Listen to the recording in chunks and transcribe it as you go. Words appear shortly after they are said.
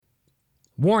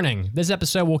Warning, this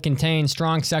episode will contain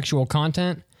strong sexual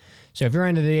content. So if you're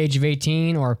under the age of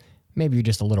 18 or maybe you're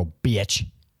just a little bitch,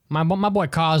 my boy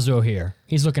Kazuo here,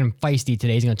 he's looking feisty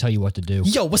today. He's going to tell you what to do.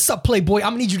 Yo, what's up, Playboy?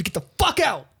 I'm going to need you to get the fuck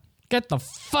out. Get the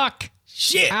fuck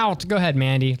out. Go ahead,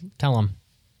 Mandy. Tell him.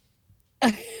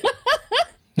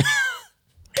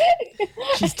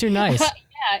 She's too nice.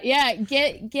 Yeah.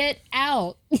 Get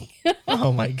out.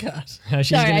 Oh my gosh.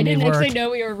 Sorry, I didn't actually know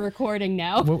we were recording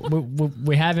now.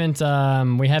 We haven't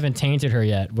tainted her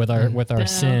yet with our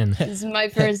sin. This is my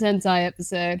first hentai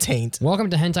episode. Taint. Welcome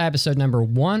to hentai episode number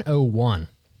 101.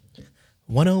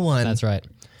 101. That's right.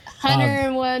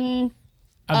 101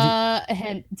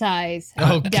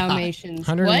 hentais. Dalmatians.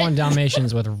 101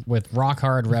 Dalmatians with rock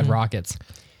hard red rockets.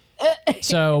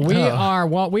 So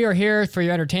we are here for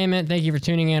your entertainment. Thank you for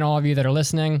tuning in, all of you that are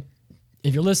listening.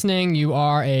 If you're listening, you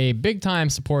are a big time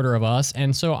supporter of us,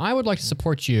 and so I would like to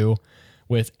support you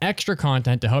with extra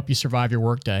content to help you survive your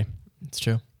workday. It's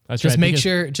true. That's just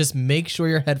right. Just make sure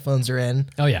your headphones are in.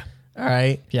 Oh yeah. All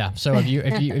right. Yeah. So if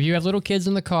you have little kids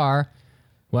in the car,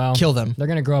 well, kill them. They're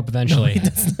gonna grow up eventually.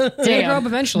 They're gonna grow up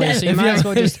eventually. So you might as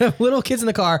well just have little kids in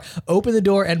the car, open the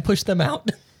door and push them out.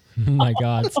 Oh my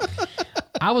God.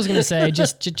 I was gonna say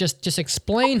just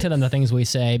explain to them the things we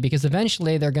say, because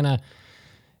eventually they're gonna,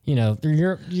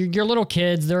 your little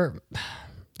kids, they're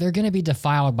gonna be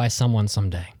defiled by someone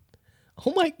someday.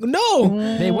 Oh my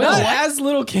no! They will. Not as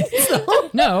little kids.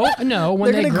 No.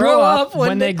 When they're they gonna grow up,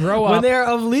 when they're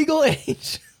of legal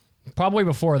age. Probably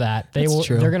before that,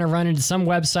 they're gonna run into some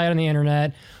website on the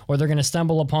internet, or they're gonna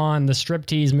stumble upon the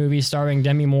striptease movie starring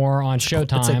Demi Moore on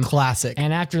Showtime. It's a classic.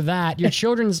 And after that, your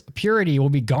children's purity will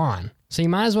be gone. So you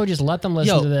might as well just let them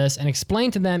listen to this and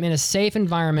explain to them in a safe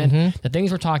environment the things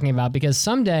we're talking about, because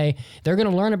someday they're going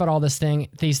to learn about all these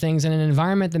things in an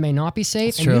environment that may not be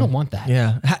safe, and you don't want that.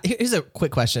 Yeah. Here's a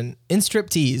quick question. In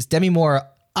striptease, Demi Moore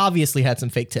obviously had some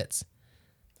fake tits.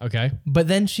 Okay. But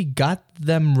then she got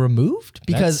them removed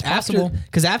because That's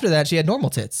after that she had normal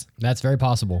tits. That's very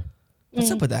possible.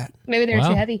 What's up with that? Maybe they're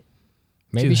too heavy.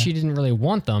 Maybe she didn't really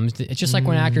want them. It's just like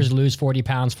when actors lose 40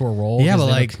 pounds for a role. Yeah, but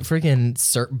like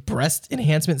freaking breast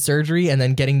enhancement surgery and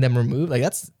then getting them removed, like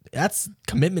that's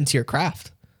commitment to your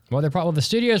craft. Well, the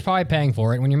studio is probably paying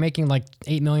for it. When you're making like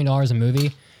 $8 million a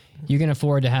movie, you can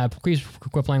afford to have. Please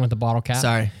quit playing with the bottle cap.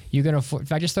 Sorry. You can afford. In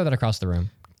fact, just throw that across the room.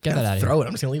 Get that out of here. Throw it.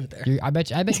 I'm just gonna leave it there. I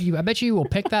bet you will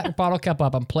pick that bottle cap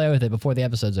up and play with it before the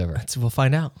episode's over. We'll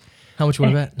find out. How much would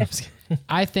I bet? No,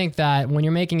 I think that when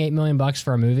you're making $8 million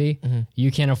for a movie,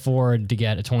 you can't afford to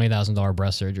get a $20,000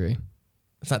 breast surgery.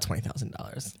 It's not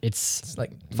 $20,000. It's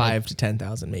like $5,000 to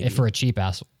 $10,000 maybe. For a cheap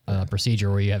ass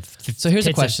procedure where you have. So here's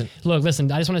a question. Look,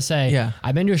 listen. I just want to say,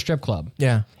 I've been to a strip club.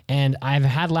 Yeah. And I've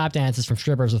had lap dances from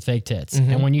strippers with fake tits.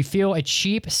 And when you feel a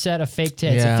cheap set of fake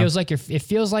tits, it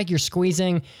feels like you're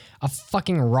squeezing a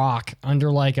fucking rock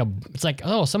under it's like,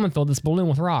 oh, someone filled this balloon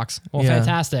with rocks. Well,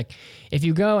 fantastic. If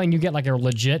you go and you get like a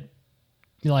legit,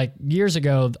 like years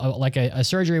ago, like a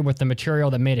surgery with the material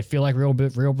that made it feel like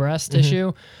real breast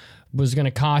tissue was going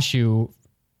to cost you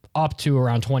up to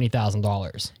around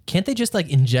 $20,000. Can't they just like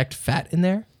inject fat in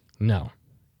there? No.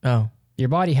 Oh. Your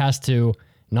body has to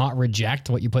not reject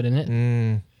what you put in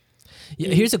it.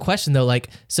 Yeah, here's a question though.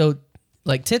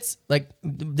 Tits,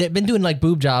 they've been doing like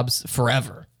boob jobs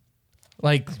forever.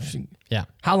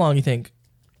 How long you think?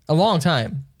 A long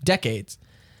time, decades.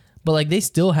 But they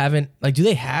still haven't. Do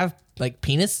they have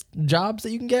penis jobs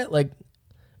that you can get? Or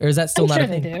is that still not a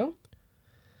thing? They do.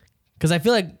 Because I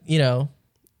feel I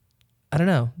don't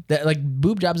know. That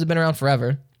boob jobs have been around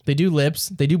forever. They do lips.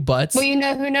 They do butts. Well,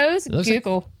 who knows?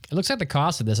 Google. It looks like the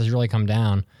cost of this has really come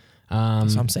down.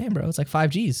 That's what I'm saying, bro. It's like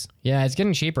 5 Gs. Yeah, it's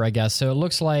getting cheaper, I guess. So it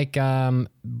looks like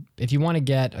if you want to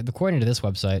get, according to this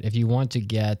website, if you want to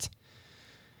get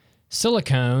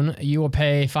silicone, you will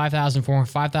pay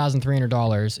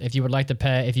 $5,300. If you would like to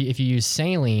pay, if you use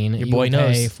saline, you will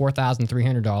pay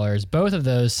 $4,300. Both of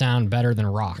those sound better than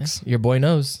rocks. Your boy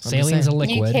knows. Saline's a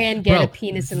liquid. You can get a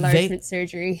penis enlargement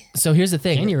surgery. So here's the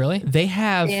thing. Can you really? They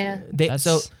have. Yeah. That's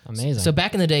amazing. So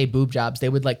back in the day, boob jobs, they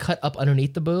would cut up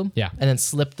underneath the boob. Yeah. And then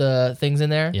slip the things in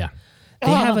there. Yeah.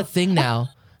 They have a thing now.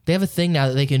 They have a thing now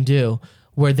that they can do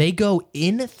where they go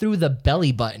in through the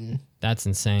belly button. That's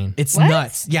insane. It's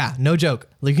nuts. Yeah, no joke.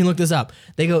 You can look this up.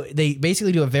 They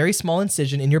basically do a very small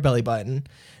incision in your belly button.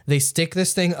 They stick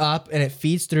this thing up and it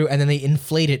feeds through, and then they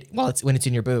inflate it when it's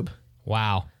in your boob.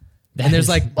 Wow. That is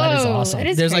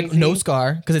awesome. There's no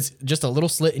scar because it's just a little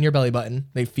slit in your belly button.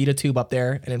 They feed a tube up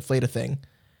there and inflate a thing.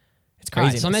 It's crazy.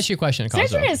 All right, so I'm asking you a question, Kazuo.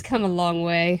 Surgery has come a long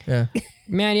way. Yeah.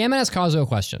 Mandy, I'm going to ask Kazuo a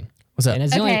question. What's up? And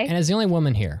as the only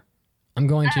woman here, I'm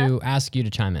going to ask you to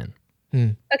chime in.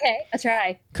 Okay, I'll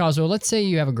try. Kazuo, let's say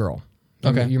you have a girl.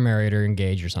 Okay. You're married or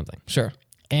engaged or something. Sure.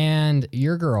 And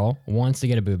your girl wants to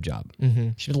get a boob job.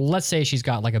 Let's say she's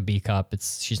got like a B cup.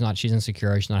 She's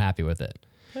insecure. She's not happy with it.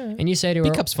 And you say to her,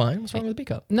 B cup's fine. What's wrong with B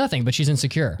cup? nothing, but she's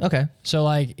insecure. Okay. So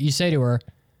like you say to her,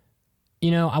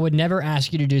 I would never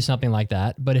ask you to do something like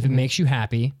that, but if it makes you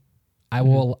happy, I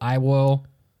will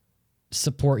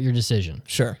support your decision.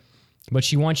 Sure. But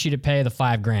she wants you to pay the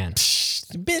 $5,000.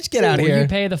 Bitch, get out of here. You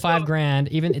pay the $5,000,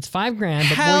 even it's $5,000. But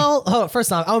Hell,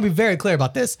 first off, I want to be very clear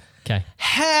about this. okay.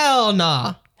 Hell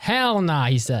nah. Hell nah,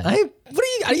 he said. What are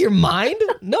you out of your mind?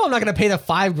 No, I'm not gonna pay the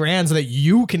 $5,000 so that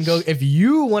you can go. If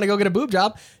you want to go get a boob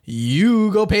job,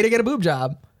 you go pay to get a boob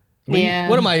job. Yeah.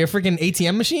 What am I, your freaking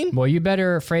ATM machine? Well, you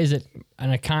better phrase it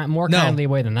in a more kindly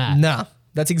way than that. Nah,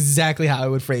 that's exactly how I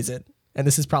would phrase it. And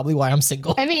this is probably why I'm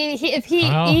single. I mean, if he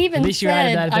Well, even at least you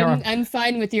added said, that there. I'm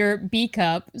fine with your B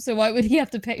cup, so why would he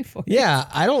have to pay for it? Yeah,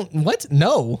 I don't. What?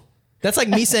 No. That's like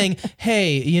me saying,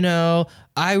 hey,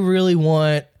 I really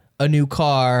want a new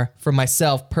car for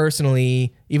myself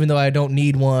personally, even though I don't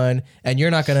need one, and you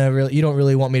don't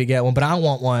really want me to get one, but I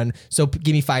want one, so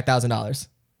give me $5,000.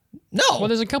 No. Well,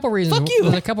 there's a couple reasons. Fuck you.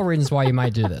 There's a couple reasons why you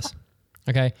might do this.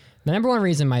 Okay. The number one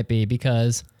reason might be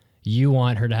because you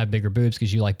want her to have bigger boobs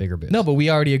because you like bigger boobs. No, but we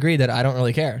already agreed that I don't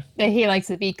really care. That he likes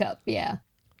the B cup, yeah.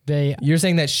 You're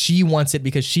saying that she wants it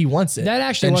because she wants it. That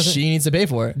actually and wasn't- she needs to pay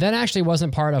for it. That actually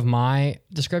wasn't part of my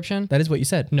description. That is what you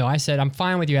said. No, I said I'm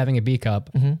fine with you having a B cup,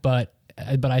 but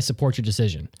I support your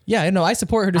decision. Yeah, no, I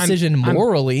support her decision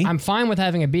morally. I'm fine with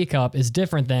having a B cup is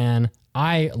different than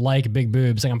I like big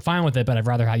boobs. Like I'm fine with it, but I'd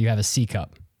rather have you have a C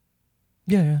cup.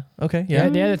 yeah. Okay. Yeah.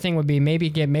 The other thing would be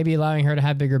maybe allowing her to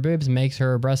have bigger boobs makes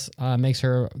her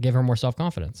give her more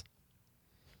self-confidence.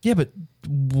 Yeah, but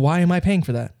why am I paying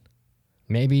for that?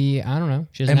 Maybe, I don't know.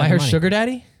 She doesn't Am have I the her money. sugar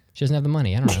daddy? She doesn't have the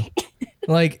money. I don't know.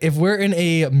 Like, if we're in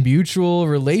a mutual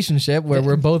relationship where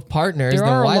we're both partners, there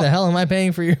then are a why lo- the hell am I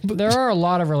paying for your... There are a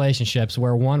lot of relationships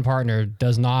where one partner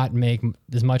does not make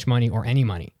as much money or any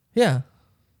money. Yeah.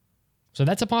 So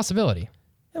that's a possibility. Yeah,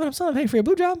 but I'm still not paying for your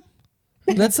boob job.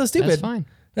 That's so stupid. That's fine.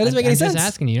 That doesn't make any sense. I'm just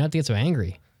asking you not to get so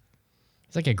angry.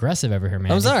 It's like aggressive over here,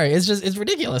 man. I'm sorry. It's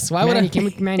ridiculous. Why would I...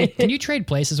 Mandy, can you trade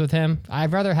places with him?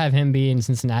 I'd rather have him be in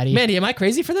Cincinnati. Mandy, am I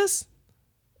crazy for this?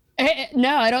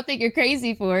 No, I don't think you're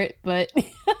crazy for it, but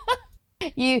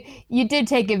you did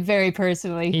take it very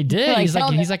personally. He did. He's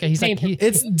like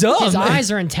It's dumb. his eyes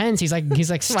are intense. He's like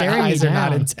staring My eyes me are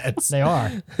down. not intense. They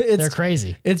are. They're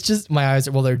crazy. It's just my eyes.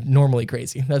 They're normally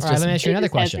crazy. That's All right, just... let me ask you another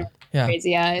question. Yeah.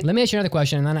 Crazy eyes. Let me ask you another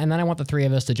question, and then I want the three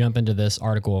of us to jump into this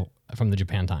article from the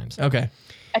Japan Times. Okay.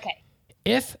 Okay.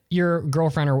 If your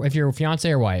girlfriend or if your fiance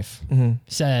or wife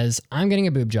says, "I'm getting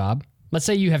a boob job," let's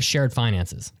say you have shared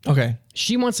finances. Okay.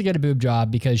 She wants to get a boob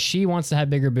job because she wants to have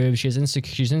bigger boobs. She's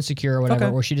insecure or whatever,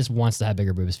 Okay. or she just wants to have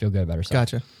bigger boobs, feel good about herself.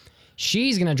 Gotcha.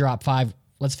 She's gonna drop $5.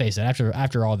 Let's face it.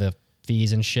 After all the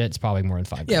fees and shit, it's probably more than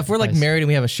 $5. Yeah, if we're like Because- married and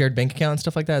we have a shared bank account and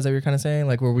stuff like that, is that what you're kind of saying?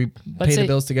 Like where we pay say- the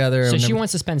bills together? So and she never-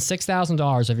 wants to spend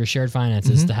 $6,000 of your shared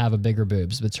finances to have a bigger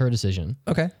boobs. It's her decision.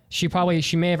 Okay. She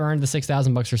may have earned the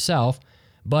 $6,000 herself,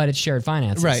 but it's shared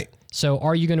finances. Right. So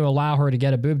are you going to allow her to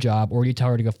get a boob job, or do you tell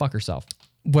her to go fuck herself?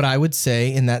 What I would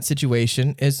say in that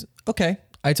situation is, okay,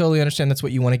 I totally understand that's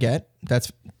what you want to get.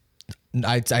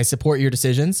 I support your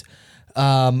decisions.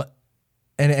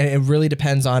 And it really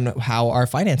depends on how our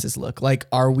finances look. Like,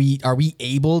 are we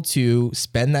able to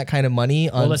spend that kind of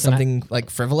money on something like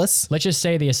frivolous? Let's just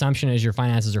say the assumption is your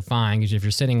finances are fine, because if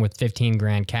you're sitting with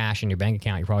 $15,000 cash in your bank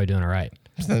account, you're probably doing all right.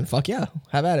 Then fuck yeah,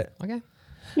 have at it. Okay.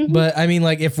 But I mean,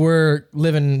 like, if we're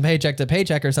living paycheck to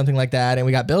paycheck or something like that, and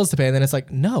we got bills to pay, then it's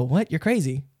like, no, what? You're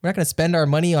crazy. We're not gonna spend our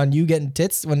money on you getting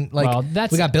tits when we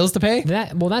got bills to pay.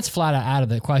 That's flat out of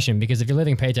the question, because if you're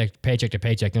living paycheck to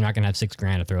paycheck, you're not gonna have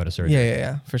 $6,000 to throw at a surgery.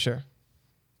 Yeah, for sure.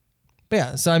 But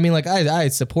yeah, so I mean, like, I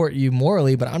support you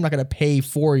morally, but I'm not gonna pay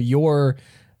for your,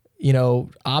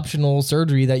 optional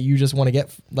surgery that you just want to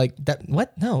get. Like that.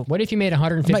 What? No. What if you made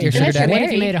 $150,000? I'm not your sugar daddy. What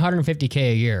if you made $150,000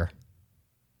 a year?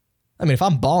 I mean, if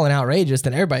I'm balling outrageous,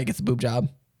 then everybody gets a boob job.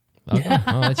 Okay.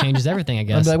 Well, that changes everything, I I'd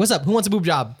guess. be like, what's up? Who wants a boob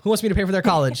job? Who wants me to pay for their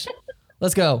college?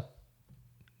 Let's go.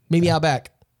 Meet me out back.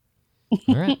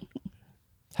 All right.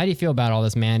 How do you feel about all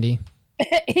this, Mandy?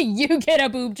 You get a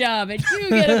boob job and you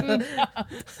get a boob job.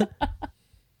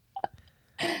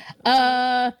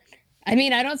 I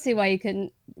mean, I don't see why you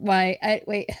couldn't. Wait.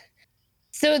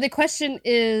 So the question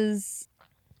is,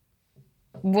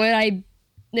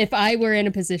 if I were in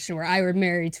a position where I were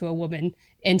married to a woman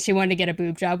and she wanted to get a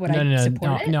boob job, would I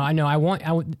support it? No.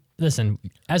 listen,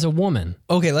 as a woman.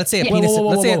 Okay, let's say a penis.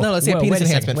 Let's say a penis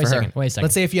enhancement for her. Wait a second.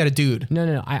 Let's say if you had a dude.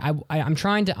 No. I'm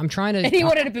trying to. And he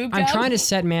wanted a boob job? I'm trying to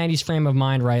set Mandy's frame of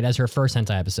mind right as her first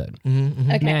hentai episode.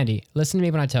 Okay. Mandy, listen to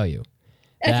me when I tell you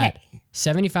that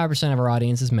 75% of our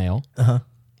audience is male.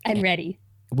 I'm ready.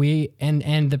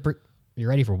 You're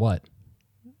ready for what?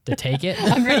 To take it?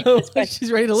 I'm ready for this question.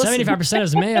 She's ready to listen. 75%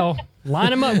 is male. Line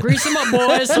them up, grease them up,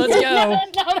 boys. Let's go.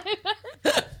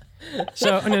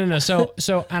 No.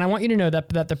 So, and I want you to know that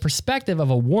the perspective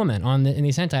of a woman in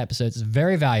these hentai episodes is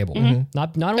very valuable.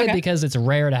 Not only because it's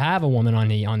rare to have a woman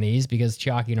on these because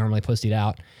Chiaki normally pussied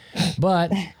out,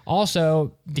 but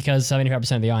also because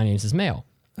 75% of the audience is male.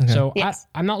 Okay. So yes.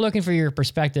 I'm not looking for your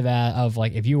perspective of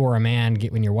like if you were a man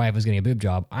when your wife was getting a boob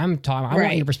job. I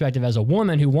want your perspective as a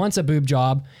woman who wants a boob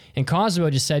job. And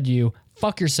Kazuo just said to you,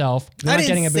 "Fuck yourself. You're not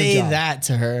getting a boob job." I didn't say that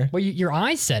to her. Well, your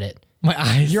eyes said it. My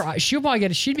eyes.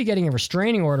 She'd be getting a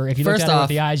restraining order if you looked at her with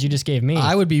the eyes you just gave me.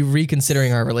 I would be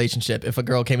reconsidering our relationship if a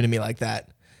girl came to me like that.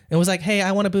 It was like, "Hey,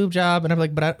 I want a boob job," and I'm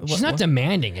like, "But she's not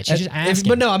demanding it. She's just asking."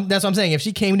 But no, that's what I'm saying. If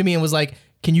she came to me and was like,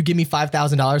 "Can you give me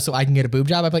 $5,000 so I can get a boob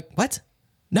job?" I'd be like, "What?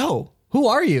 No. Who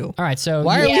are you?" All right, so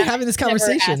why are we having this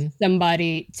conversation? Never asked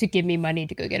somebody to give me money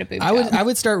to go get a boob job. I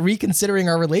would start reconsidering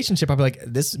our relationship. I'd be like,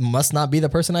 "This must not be the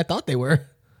person I thought they were."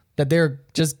 That they're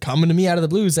just coming to me out of the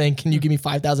blue saying, "Can you give me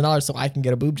 $5,000 so I can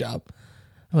get a boob job?"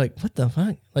 I'm like, "What the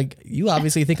fuck? Like, you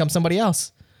obviously think I'm somebody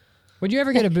else." Would you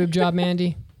ever get a boob job,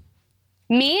 Mandy?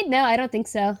 Me? No, I don't think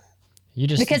so.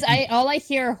 Because all I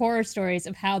hear are horror stories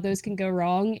of how those can go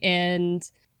wrong and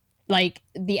like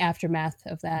the aftermath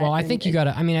of that. Well, I think you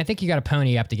gotta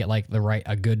pony up to get like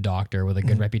a good doctor with a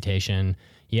good reputation.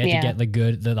 You have to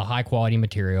get the high quality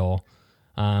material.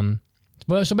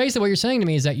 So basically what you're saying to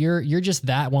me is that you're just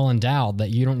that well endowed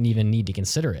that you don't even need to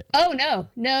consider it. Oh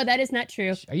no, that is not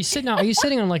true. Are you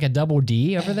sitting on like a double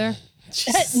D over there?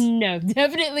 No,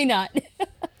 definitely not.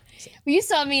 Well, you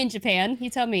saw me in Japan. You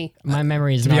tell me. My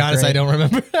memory is to not be honest, great. I don't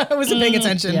remember. I wasn't paying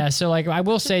attention. Yeah, so like I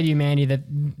will say to you, Mandy, that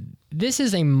this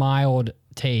is a mild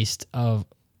taste of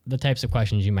the types of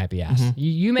questions you might be asked.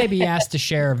 You may be asked to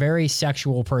share very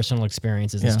sexual personal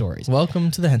experiences and stories.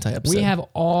 Welcome to the hentai episode. We have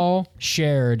all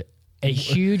shared a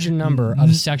huge number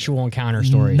of sexual encounter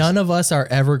stories. None of us are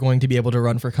ever going to be able to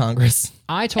run for Congress.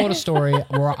 I told a story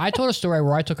where I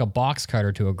took a box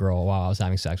cutter to a girl while I was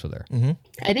having sex with her.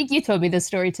 I think you told me this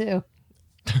story too.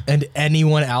 And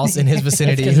anyone else in his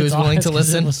vicinity who's willing to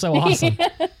listen. It was so awesome.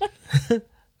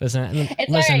 It's all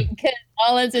right, because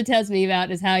all Enzo tells me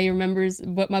about is how he remembers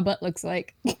what my butt looks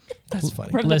like. That's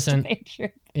funny. Listen,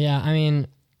 yeah, I mean,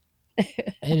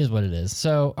 it is what it is.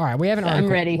 So, all right, we have an article.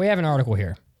 I'm ready. We have an article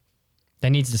here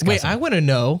that needs discussing. Wait, I want to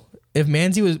know if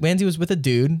Mandy was with a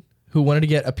dude who wanted to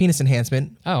get a penis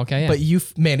enhancement. Oh, okay, yeah. But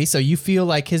Mandy, so you feel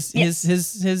like his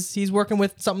he's working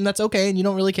with something that's okay and you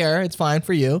don't really care. It's fine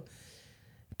for you.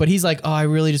 But he's like, "Oh, I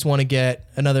really just want to get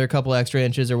another couple extra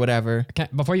inches or whatever." Okay,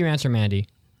 before you answer, Mandy,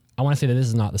 I want to say that this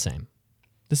is not the same.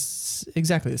 This is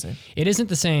exactly the same. It isn't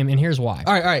the same, and here's why.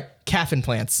 All right. Calf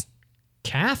implants.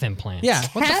 Calf implants? Yeah.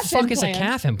 What the fuck is a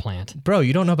calf implant? Bro,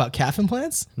 you don't know about calf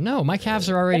implants? No, my calves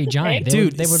are already giant.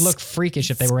 Dude, they would look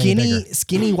freakish if they were any bigger.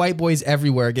 Skinny white boys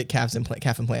everywhere get calf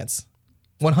implants.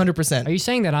 100%. Are you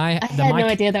saying that I had no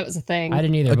idea that was a thing. I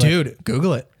didn't either. Oh, dude,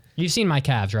 Google it. You've seen my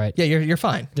calves, right? Yeah, you're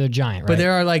fine. They're giant, right? But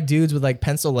there are like dudes with like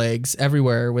pencil legs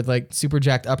everywhere with like super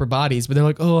jacked upper bodies, but they're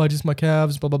like, "Oh, I just my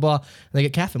calves, blah blah blah." And they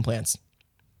get calf implants.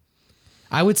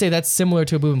 I would say that's similar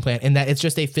to a boob implant in that it's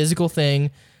just a physical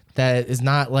thing that is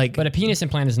not like. But a penis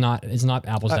implant is not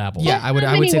apples to apples. Yeah, I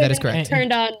would say that is correct.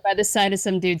 Turned on by the sight of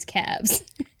some dude's calves.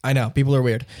 I know people are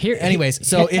weird. Anyways,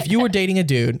 so if you were dating a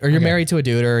dude or you're married to a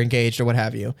dude or engaged or what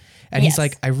have you, and he's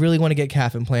like, "I really want to get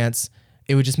calf implants.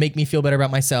 It would just make me feel better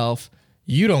about myself."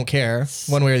 You don't care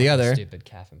one way or the other. Stupid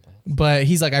calf implant. But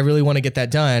he's like, "I really want to get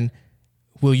that done.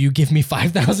 Will you give me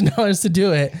 $5,000 to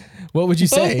do it?" What would you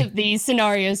say? Both of these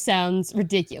scenarios sounds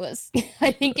ridiculous.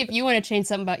 I think if you want to change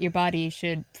something about your body, you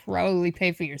should probably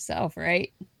pay for yourself,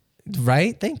 right?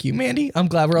 Right? Thank you, Mandy. I'm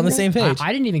glad we're on the same page.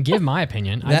 I didn't even give my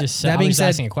opinion. I was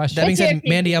asking a question. That being said,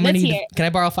 Mandy, can I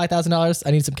borrow $5,000?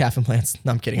 I need some calf implants.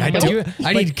 No, I'm kidding.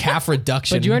 I need calf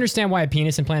reduction. But do you understand why a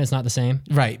penis implant is not the same?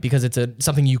 Right, because it's a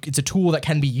tool that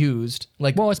can be used.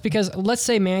 Well, it's because let's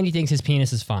say Mandy thinks his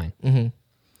penis is fine. Mm-hmm.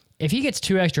 If he gets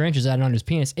 2 extra inches added on his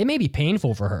penis, it may be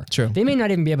painful for her. True. They may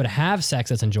not even be able to have sex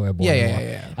that's enjoyable anymore.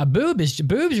 Yeah.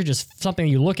 Boobs are just something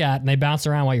you look at and they bounce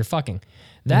around while you're fucking.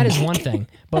 That is one thing.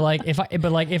 But if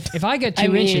I get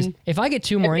 2 inches, if I get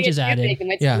 2 more inches added,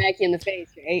 smack you in the face,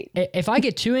 right? If I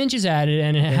get 2 inches added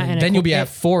and then you'll be at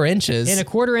 4 inches in a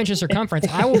 1/4 inch circumference,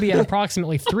 I will be at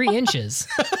approximately 3 inches.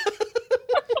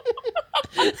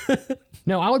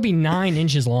 No, I would be 9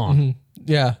 inches long. Mm-hmm.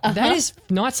 Yeah. That is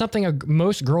not something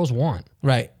most girls want.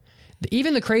 Right.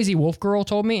 Even the crazy wolf girl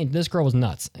told me, and this girl was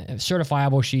nuts,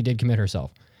 certifiable, she did commit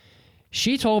herself.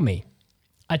 She told me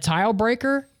a tile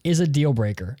breaker is a deal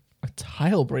breaker. A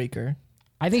tile breaker?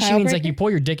 I think she means like you pull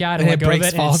your dick out and let go of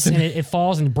it, and it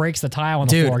falls and breaks the tile on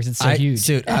the floor because it's so huge.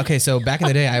 Dude, okay, so back in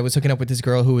the day, I was hooking up with this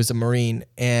girl who was a Marine,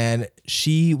 and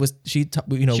she had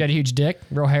a huge dick,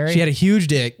 real hairy. She had a huge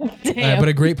dick, but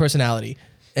a great personality.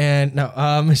 And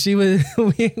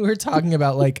we were talking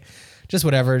about like just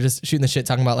whatever, just shooting the shit,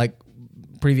 talking about like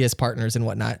previous partners and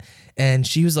whatnot. And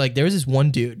she was like, there was this one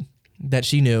dude that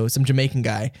she knew, some Jamaican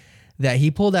guy, that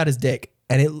he pulled out his dick,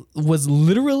 and it was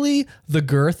literally the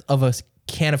girth of a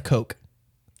can of Coke.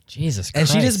 Jesus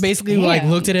Christ. And she just basically like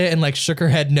looked at it and like shook her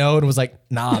head no and was like,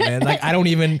 nah, man. Like, I don't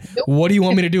even, what do you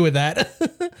want me to do with that?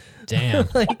 Damn.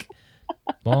 Like,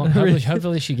 well,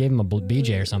 hopefully she gave him a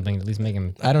BJ or something to at least make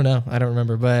him. I don't know. I don't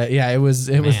remember. But yeah, it was,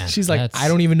 she's like, I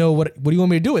don't even know what do you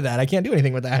want me to do with that? I can't do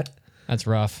anything with that. That's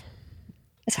rough.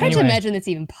 It's hard to imagine that's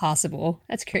even possible.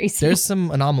 That's crazy. There's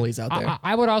some anomalies out there.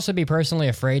 I would also be personally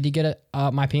afraid to get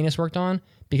my penis worked on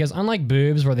because unlike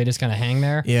boobs where they just kind of hang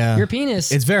there, your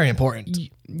penis... It's very important.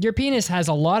 Your penis has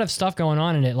a lot of stuff going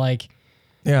on in it. Like,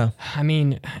 I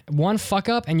mean, one fuck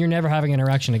up and you're never having an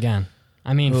erection again.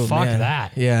 I mean, fuck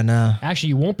that. Yeah, no. Actually,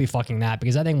 you won't be fucking that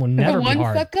because that thing will never be hard.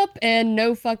 One fuck up and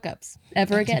no fuck ups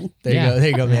ever again. There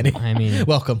you go, Mandy. I mean,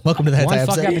 welcome to the Hentai one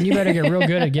episode. fuck up and you better get real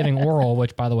good at giving oral,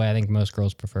 which by the way, I think most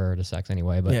girls prefer to sex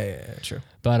anyway. But yeah, true.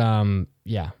 But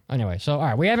anyway, so all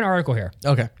right, we have an article here.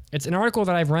 Okay. It's an article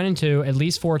that I've run into at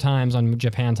least 4 times on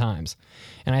Japan Times,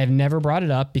 and I have never brought it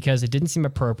up because it didn't seem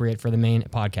appropriate for the main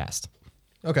podcast.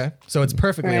 Okay, so it's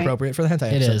perfectly appropriate for the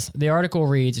hentai episode. It is. The article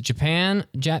reads, and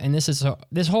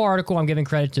this whole article I'm giving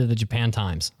credit to the Japan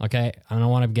Times, okay? I don't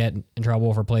want to get in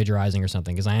trouble for plagiarizing or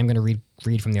something because I am going to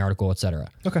read from the article, etc.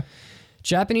 Okay.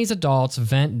 Japanese adults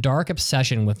vent dark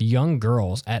obsession with young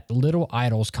girls at Little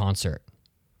Idols concert.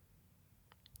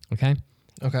 Okay?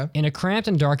 Okay. In a cramped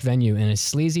and dark venue in a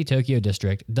sleazy Tokyo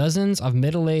district, dozens of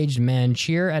middle-aged men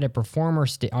cheer at a performer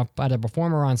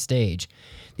on stage.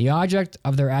 The object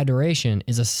of their adoration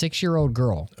is a 6-year-old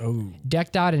girl. Oh.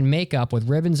 Decked out in makeup with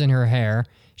ribbons in her hair,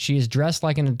 she is dressed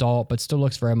like an adult but still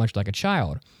looks very much like a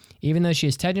child. Even though she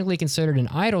is technically considered an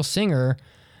idol singer,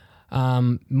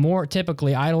 more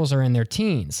typically idols are in their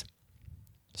teens.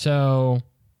 So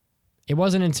it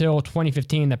wasn't until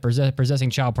 2015 that possessing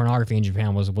child pornography in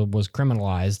Japan was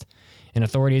criminalized, and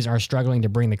authorities are struggling to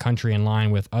bring the country in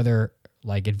line with other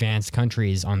like advanced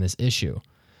countries on this issue.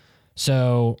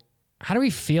 So how do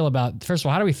we feel about the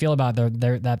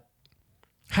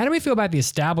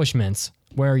establishments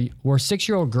where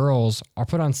 6-year-old girls are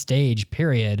put on stage,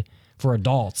 period, for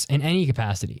adults in any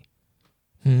capacity?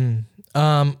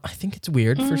 I think it's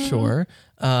weird for sure.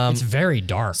 It's very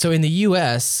dark. So in the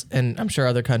U.S. and I'm sure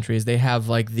other countries, they have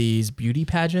like these beauty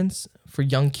pageants for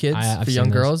young kids, for young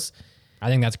girls. I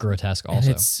think that's grotesque also.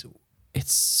 And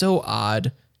it's so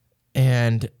odd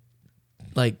and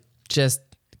like just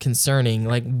concerning.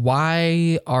 Like,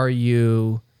 why are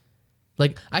you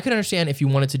like, I could understand if you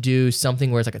wanted to do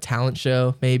something where it's like a talent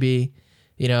show, maybe,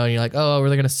 and you're like, oh, are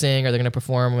they going to sing? Are they going to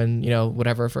perform and,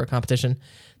 whatever for a competition?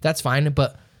 That's fine.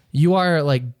 But you are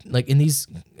like in these,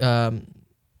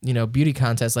 beauty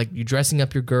contests, like you're dressing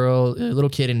up your little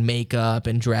kid in makeup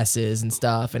and dresses and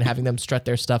stuff and having them strut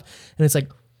their stuff. And it's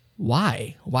like,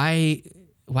 why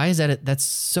is that? That's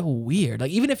so weird.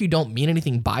 Like, even if you don't mean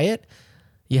anything by it,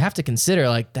 you have to consider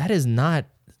like that is not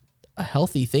a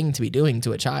healthy thing to be doing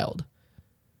to a child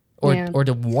or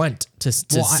to want to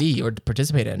see or to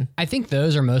participate in. I think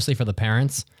those are mostly for the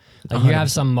parents. Like 100%. You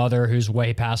have some mother who's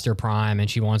way past her prime and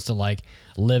she wants to like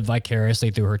live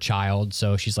vicariously through her child.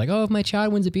 So she's like, oh, if my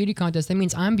child wins a beauty contest, that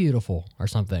means I'm beautiful or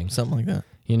something. Something like that.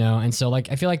 And so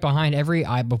like I feel like behind every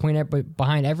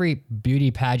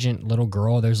beauty pageant little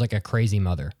girl, there's like a crazy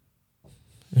mother.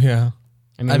 Yeah.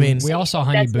 I mean we all saw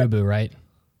Honey Boo Boo, right?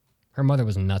 Her mother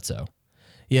was nutso.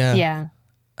 Yeah.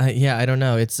 Yeah. I don't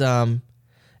know.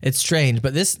 It's strange,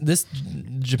 but this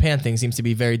Japan thing seems to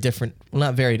be very different. Well,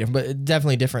 not very different, but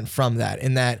definitely different from that.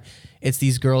 In that it's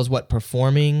these girls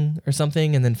performing or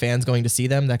something, and then fans going to see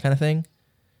them, that kind of thing.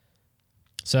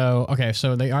 So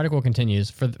the article continues.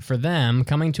 For them,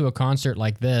 coming to a concert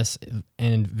like this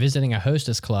and visiting a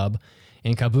hostess club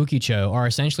in Kabukicho are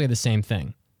essentially the same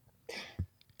thing.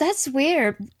 That's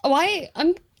weird. Why?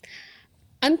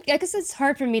 I guess it's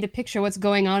hard for me to picture what's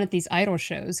going on at these idol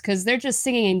shows because they're just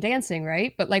singing and dancing,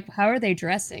 right? But like, how are they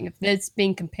dressing if it's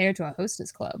being compared to a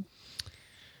hostess club?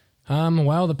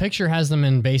 Well, the picture has them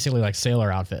in basically like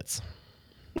sailor outfits.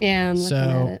 Yeah, I'm looking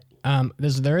at it.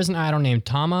 There is an idol named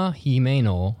Tama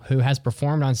Himeno who has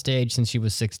performed on stage since she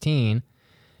was 16,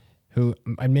 who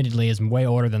admittedly is way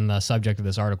older than the subject of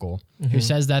this article, who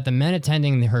says that the men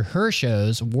attending her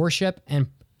shows worship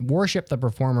the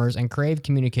performers and crave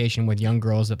communication with young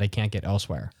girls that they can't get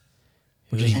elsewhere.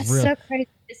 Which is real. So crazy.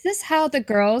 Is this how the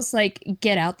girls like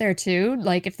get out there too?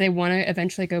 Like if they want to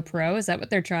eventually go pro, is that what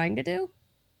they're trying to do?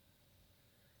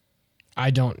 I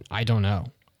don't know.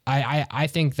 I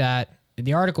think that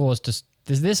the article is just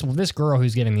this girl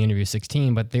who's giving the interview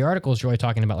 16, but the article is really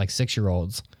talking about like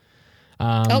 6-year-olds.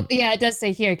 Oh yeah, it does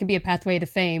say here it could be a pathway to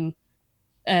fame,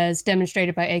 as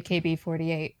demonstrated by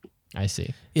AKB48. I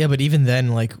see. Yeah, but even then,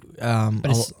 like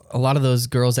a lot of those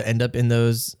girls that end up in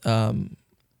those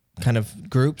kind of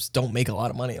groups don't make a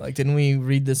lot of money. Like, didn't we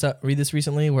read this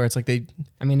recently where it's like they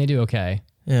do okay.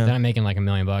 Yeah. They're not making like $1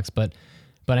 million, but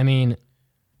I mean,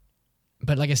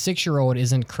 but like a 6-year-old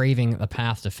isn't craving the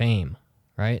path to fame,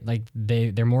 right? Like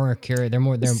they're more curious. They're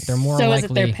more So likely. is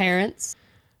it their parents?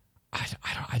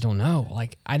 I don't know.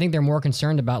 Like, I think they're more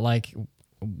concerned about like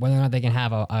whether or not they can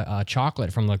have a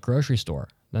chocolate from the grocery store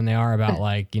than they are about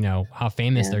like, how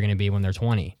famous they're going to be when they're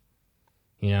 20,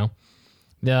 The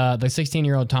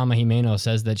 16-year-old Tama Himeno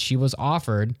says that she was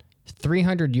offered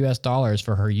 $300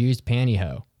 for her used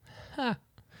pantyhose. Huh.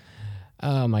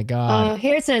 Oh my God.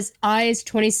 Here it says Ai's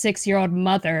 26-year-old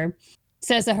mother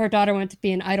says that her daughter wanted to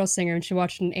be an idol singer and she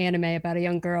watched an anime about a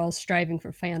young girl striving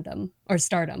for fandom or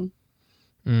stardom.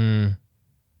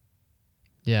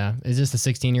 Yeah. Is this the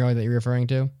 16-year-old that you're referring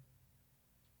to?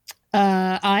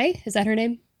 Ai? Is that her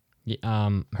name?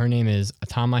 Her name is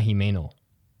Tama Himeno.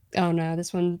 Oh no,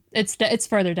 this one it's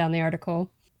further down the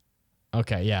article.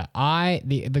 Okay, yeah.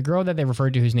 The girl that they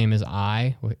referred to whose name is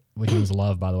Ai, which means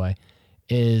love, by the way,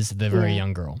 is the very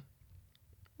young girl.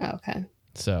 Oh, okay.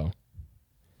 So,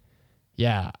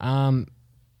 yeah.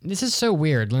 This is so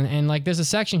weird. And like there's a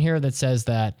section here that says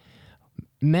that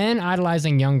men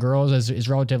idolizing young girls is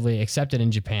relatively accepted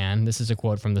in Japan. This is a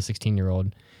quote from the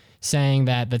 16-year-old saying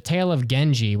that the tale of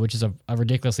Genji, which is a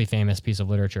ridiculously famous piece of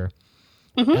literature,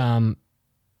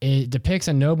 it depicts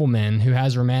a nobleman who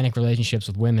has romantic relationships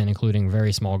with women, including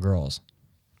very small girls.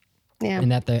 Yeah.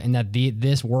 And that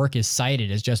this work is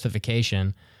cited as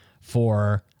justification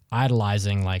for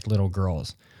idolizing like little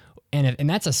girls. And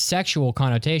that's a sexual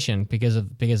connotation because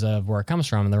of where it comes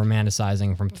from, the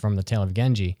romanticizing from the tale of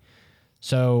Genji.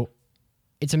 So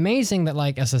it's amazing that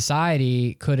like a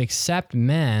society could accept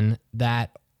men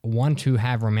that want to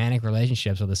have romantic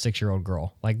relationships with a 6-year-old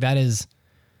girl. Like that is,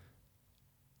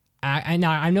 I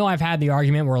know I've had the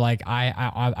argument where like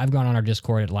I've gone on our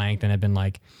Discord at length and have been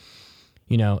like,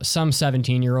 some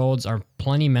 17-year-olds are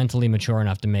plenty mentally mature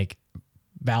enough to make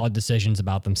valid decisions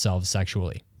about themselves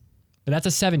sexually. But that's a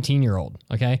 17-year-old,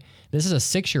 okay? This is a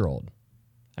 6-year-old.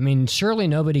 I mean, surely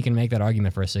nobody can make that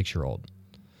argument for a 6-year-old.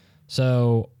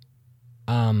 So,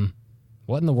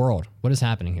 what in the world? What is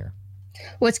happening here?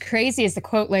 What's crazy is the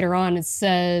quote later on. It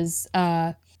says,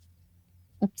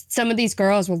 some of these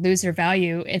girls will lose their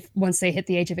value once they hit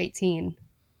the age of 18.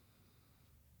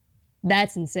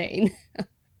 That's insane.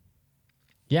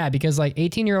 Yeah, because like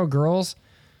 18-year-old girls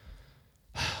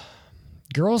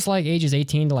like ages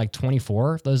 18 to like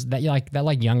 24,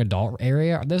 that young adult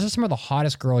area, those are some of the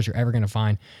hottest girls you're ever going to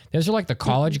find. Those are like the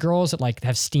college girls that like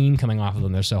have steam coming off of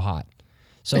them. They're so hot.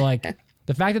 So like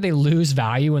the fact that they lose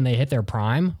value when they hit their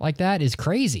prime like that is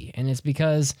crazy. And it's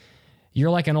because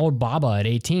you're like an old baba at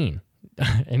 18.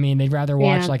 I mean, they'd rather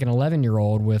watch like an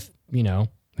 11-year-old with, who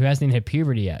hasn't even hit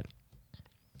puberty yet.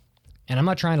 And I'm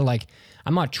not trying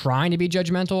to be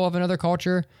judgmental of another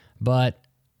culture, but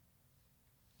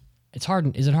it's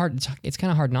hard. Is it hard? It's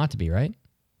kind of hard not to be, right?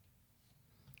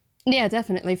 Yeah,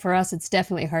 definitely. For us, it's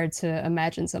definitely hard to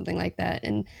imagine something like that.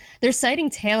 And they're citing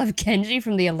Tale of Genji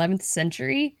from the 11th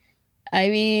century. I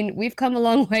mean, we've come a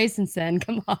long way since then.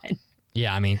 Come on.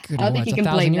 Yeah, I mean, I don't think you can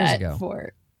blame that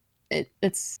for it.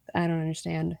 It's, I don't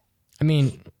understand. I mean,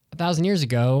 1,000 years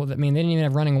ago, they didn't even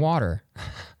have running water.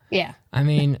 Yeah. I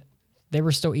mean, they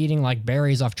were still eating like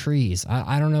berries off trees.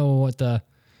 I don't know what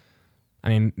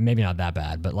maybe not that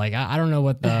bad, but like, I don't know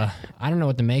what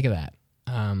to make of that.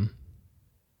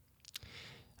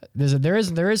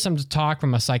 There is some talk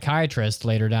from a psychiatrist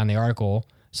later down the article.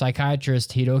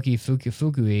 Psychiatrist Hiroki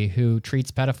Fukui, who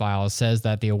treats pedophiles, says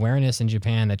that the awareness in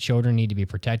Japan that children need to be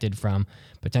protected from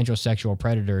potential sexual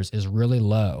predators is really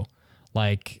low.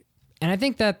 Like, and I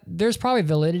think that there's probably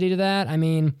validity to that. I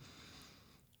mean,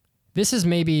 this is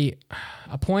maybe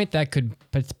a point that could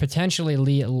potentially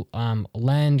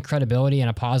lend credibility and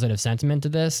a positive sentiment to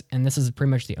this, and this is pretty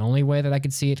much the only way that I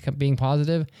could see it being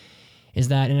positive, is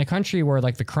that in a country where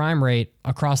like the crime rate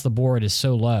across the board is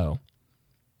so low,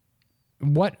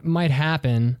 what might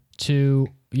happen to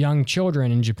young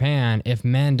children in Japan if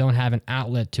men don't have an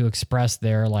outlet to express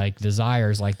their like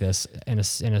desires like this in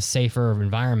a safer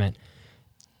environment?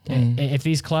 If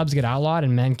these clubs get outlawed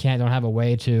and men don't have a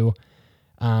way to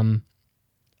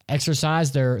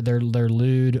exercise their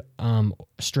lewd,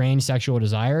 strange sexual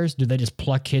desires, do they just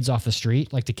pluck kids off the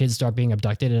street? Like, the kids start being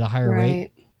abducted at a higher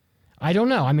rate? I don't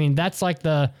know. I mean, that's like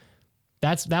that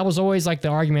was always like the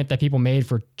argument that people made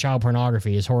for child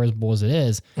pornography, as horrible as it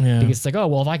is. Yeah. Because it's like, oh,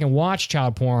 well, if I can watch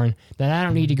child porn, then I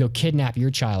don't need to go kidnap your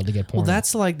child to get porn. Well,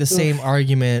 that's like the same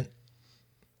argument.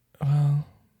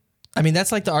 I mean,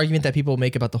 that's like the argument that people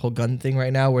make about the whole gun thing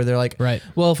right now, where they're like, right,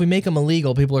 well, if we make them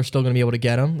illegal, people are still going to be able to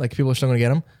get them. Like, people are still going to get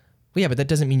them. Well, yeah, but that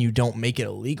doesn't mean you don't make it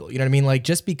illegal. You know what I mean? Like,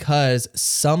 just because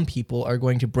some people are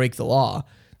going to break the law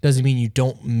doesn't mean you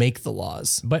don't make the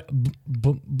laws. But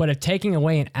if taking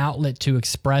away an outlet to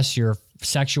express your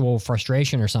sexual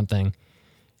frustration or something,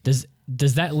 does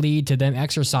that lead to them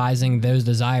exercising those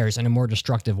desires in a more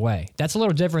destructive way? That's a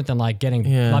little different than like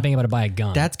not being able to buy a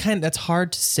gun. That's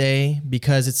hard to say,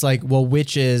 because it's like, well,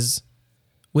 which is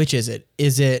it?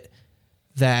 Is it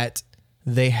that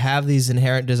they have these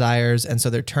inherent desires and so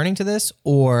they're turning to this,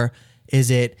 or is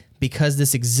it because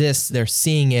this exists, they're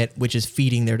seeing it, which is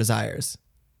feeding their desires?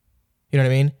 You know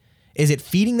what I mean? Is it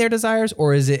feeding their desires,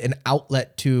 or is it an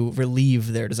outlet to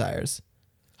relieve their desires?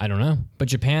 I don't know. But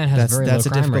Japan has very low crime rates.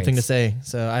 That's a difficult thing to say.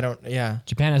 So I don't, yeah.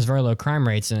 Japan has very low crime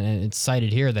rates, and it's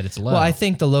cited here that it's low. Well, I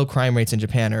think the low crime rates in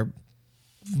Japan are,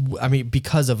 I mean,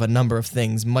 because of a number of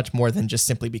things, much more than just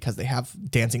simply because they have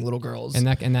dancing little girls. And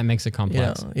that makes it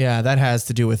complex. Yeah, that has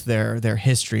to do with their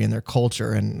history and their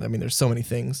culture. And I mean, there's so many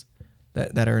things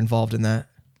that are involved in that.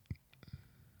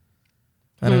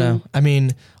 I don't know. I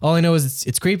mean, all I know is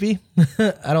it's creepy.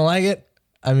 I don't like it.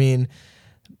 I mean,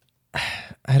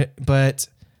 but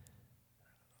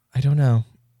I don't know.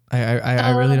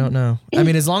 I really don't know. I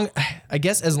mean, as long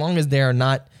as they are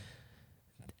not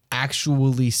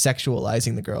actually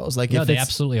sexualizing the girls, like, no, they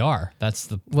absolutely are. That's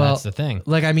the thing.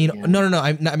 Like, I mean, no.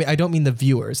 I mean, I don't mean the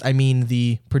viewers. I mean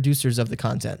the producers of the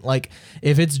content. Like,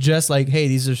 if it's just like, hey,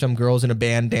 these are some girls in a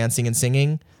band dancing and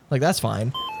singing, like, that's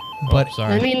fine. But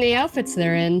I mean, the outfits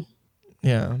they're in.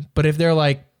 Yeah, but if they're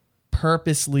like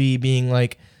purposely being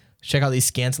like, check out these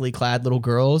scantily clad little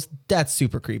girls, that's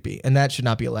super creepy, and that should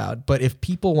not be allowed. But if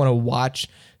people want to watch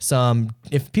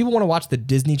the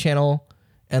Disney Channel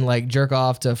and like jerk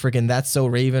off to freaking That's So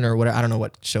Raven or whatever, I don't know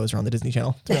what shows are on the Disney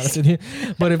Channel, to be honest with you.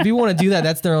 But if people want to do that,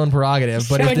 that's their own prerogative.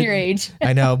 But showing your age.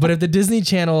 I know, but if the Disney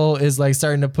Channel is like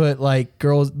starting to put like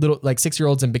girls, little like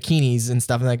 6-year-olds in bikinis and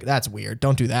stuff, and like, that's weird.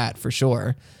 Don't do that for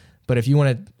sure. But if you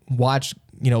want to watch,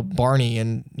 Barney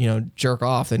and, jerk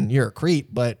off, then you're a creep.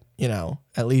 But,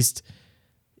 at least,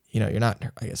 you're not,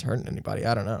 I guess, hurting anybody.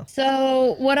 I don't know.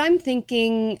 So what I'm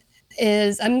thinking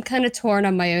is I'm kind of torn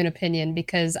on my own opinion,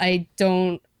 because I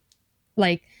don't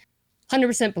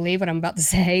 100% believe what I'm about to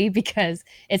say, because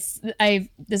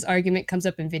this argument comes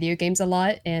up in video games a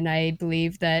lot. And I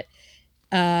believe that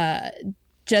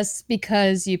just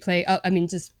because you play,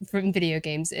 just from video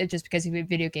games, just because you play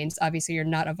video games, obviously you're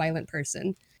not a violent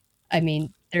person. I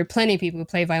mean, there are plenty of people who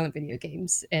play violent video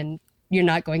games, and you're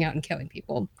not going out and killing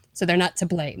people, so they're not to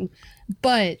blame.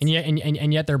 But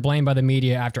and yet they're blamed by the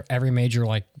media after every major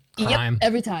crime. Yep,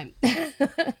 every time.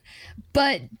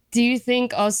 But do you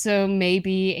think also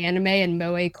maybe anime and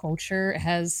moe culture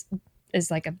is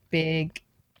like a big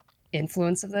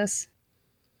influence of this?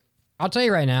 I'll tell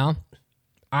you right now.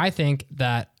 I think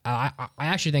that I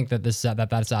actually think that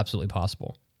that's absolutely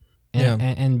possible,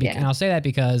 and I'll say that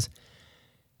because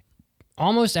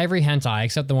almost every hentai,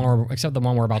 except the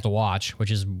one we're about to watch,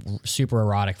 which is super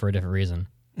erotic for a different reason.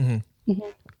 Mm-hmm.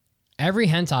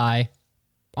 Mm-hmm.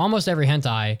 Almost every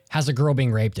hentai has a girl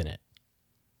being raped in it.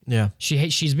 Yeah,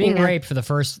 she's being raped for the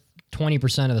first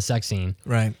 20% of the sex scene,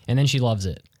 right? And then she loves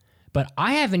it. But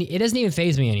it doesn't even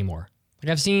faze me anymore.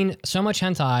 Like, I've seen so much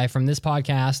hentai from this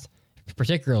podcast,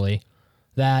 particularly,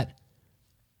 that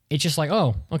it's just like,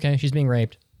 oh, okay, she's being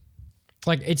raped.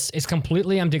 Like, I'm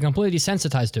completely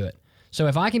desensitized to it. So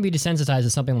if I can be desensitized to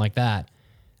something like that,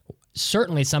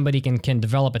 certainly somebody can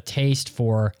develop a taste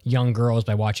for young girls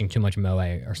by watching too much moe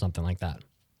or something like that.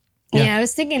 Yeah, I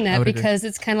was thinking that because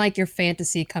it's kind of like your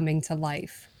fantasy coming to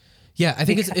life. Yeah, I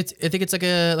think it's like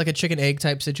a chicken egg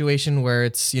type situation where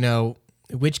it's,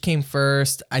 which came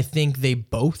first. I think they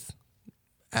both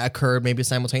occurred maybe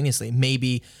simultaneously.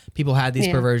 Maybe people had these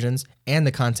perversions and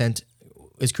the content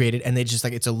is created, and they just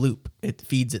it's a loop. It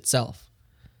feeds itself.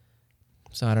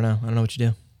 So I don't know what you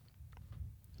do.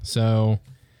 So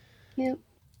it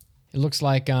looks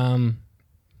like there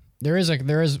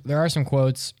are some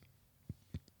quotes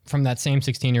from that same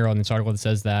 16-year-old in this article that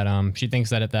says that she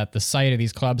thinks that the sight of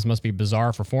these clubs must be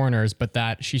bizarre for foreigners, but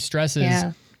that she stresses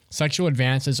sexual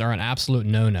advances are an absolute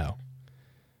no-no.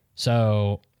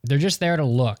 So they're just there to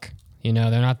look. You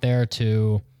know, they're not there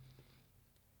to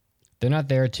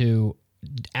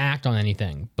act on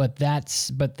anything. But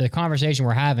the conversation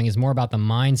we're having is more about the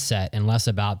mindset and less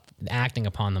about acting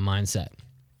upon the mindset.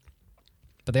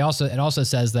 But it also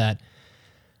says that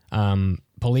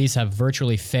police have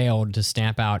virtually failed to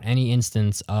stamp out any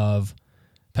instance of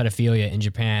pedophilia in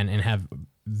Japan and have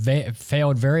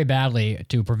failed very badly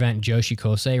to prevent joshi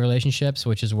kosei relationships,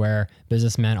 which is where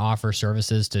businessmen offer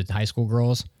services to high school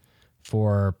girls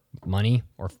for money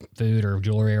or food or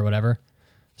jewelry or whatever.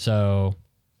 So,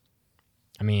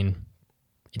 I mean,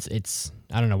 it's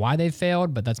I don't know why they've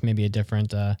failed, but that's maybe a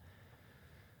different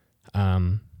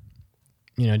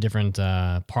different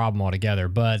problem altogether.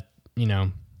 But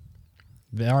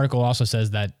the article also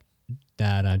says that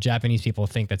Japanese people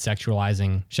think that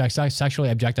sexually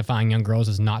objectifying young girls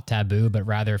is not taboo, but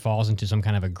rather falls into some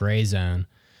kind of a gray zone.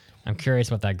 I'm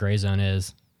curious what that gray zone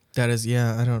is. That is,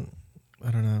 yeah, I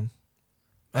don't know.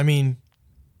 I mean,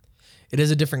 it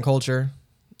is a different culture.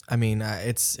 I mean,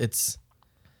 it's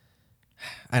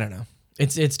I don't know.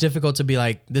 It's difficult to be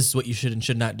like, this is what you should and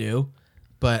should not do.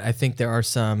 But I think there are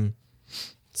some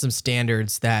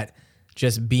standards that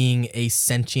just being a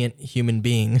sentient human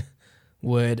being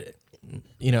would,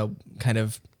 kind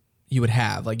of, you would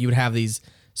have. Like, you would have these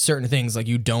certain things, like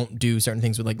you don't do certain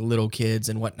things with like little kids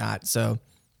and whatnot. So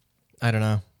I don't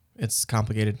know. It's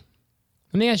complicated.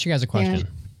 Let me ask you guys a question. Yeah.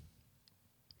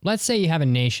 Let's say you have a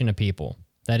nation of people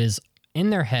that is in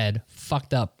their head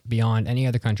fucked up beyond any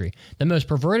other country. The most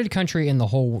perverted country in the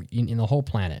whole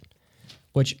planet.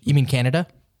 Which, you mean Canada?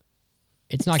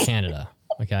 It's not Canada.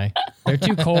 Okay, they're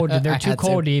too cold. They're too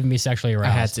cold to even be sexually aroused.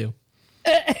 I had to.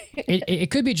 It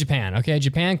could be Japan. Okay,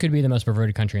 Japan could be the most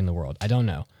perverted country in the world. I don't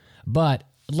know, but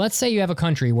let's say you have a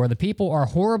country where the people are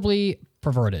horribly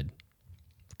perverted.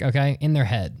 Okay, in their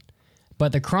head,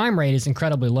 but the crime rate is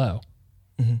incredibly low,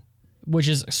 which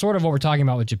is sort of what we're talking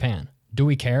about with Japan. Do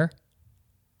we care?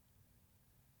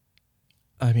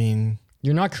 I mean,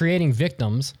 you're not creating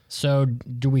victims, so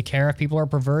do we care if people are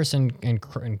perverse and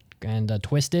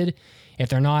twisted? If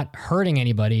they're not hurting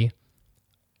anybody,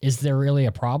 is there really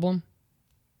a problem?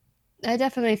 I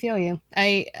definitely feel you.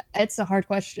 It's a hard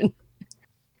question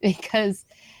because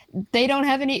they don't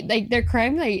have any, like, their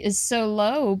crime rate is so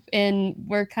low, and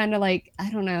we're kind of like, I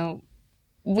don't know.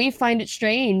 We find it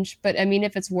strange, but I mean,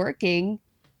 if it's working.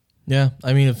 Yeah,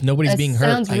 I mean, if nobody's being hurt,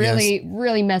 sounds really,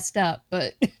 really messed up,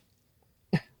 but.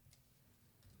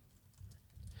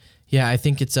 Yeah, I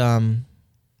think it's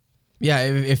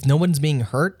if no one's being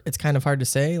hurt, it's kind of hard to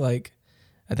say. Like,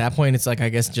 at that point, it's like, I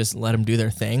guess just let them do their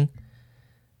thing.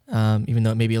 Even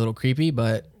though it may be a little creepy,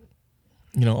 but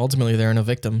ultimately there are no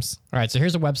victims. All right, so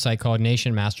here's a website called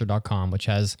nationmaster.com, which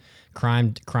has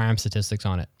crime statistics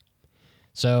on it.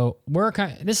 So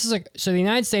the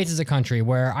United States is a country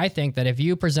where I think that if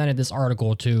you presented this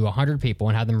article to 100 people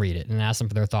and had them read it and ask them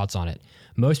for their thoughts on it,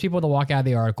 most people that walk out of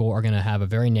the article are going to have a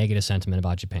very negative sentiment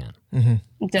about Japan.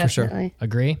 Mm-hmm. Definitely. For sure.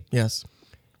 Agree? Yes.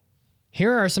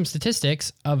 Here are some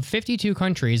statistics of 52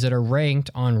 countries that are ranked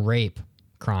on rape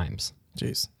crimes.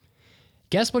 Jeez.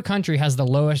 Guess what country has the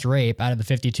lowest rape out of the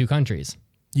 52 countries?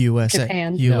 USA.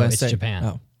 Japan. No, it's Japan.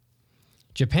 Oh.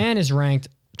 Japan is ranked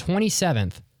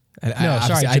 27th.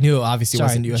 I knew it obviously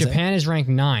wasn't USA. Japan is ranked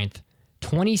 9th.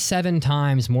 27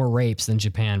 times more rapes than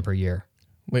Japan per year.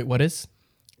 Wait, what is?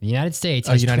 The United States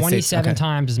has 27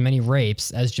 times as many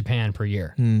rapes as Japan per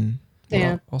year.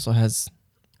 Yeah. Also has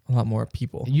a lot more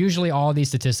people. Usually all these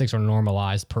statistics are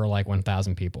normalized per like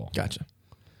 1,000 people. Gotcha.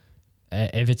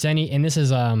 If it's any, and this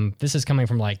is coming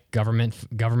from like government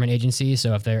agencies,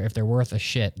 so if they're worth a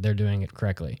shit, they're doing it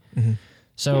correctly. Mm-hmm.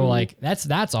 So like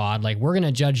that's odd. Like, we're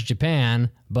gonna judge Japan,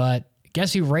 but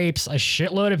guess who rapes a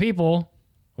shitload of people?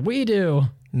 We do.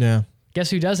 Yeah.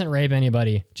 Guess who doesn't rape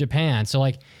anybody? Japan. So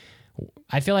like,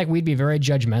 I feel like we'd be very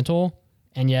judgmental,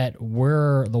 and yet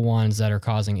we're the ones that are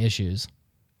causing issues.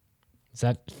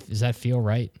 Does that feel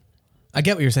right? I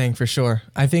get what you're saying for sure.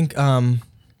 I think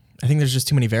there's just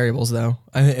too many variables though.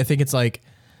 I think it's like,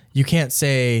 you can't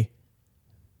say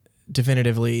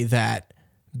definitively that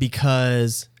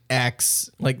because X,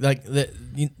 like was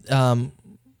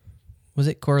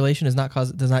it correlation does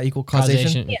not equal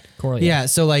causation? Yeah. Yeah.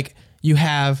 So like,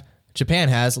 Japan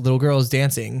has little girls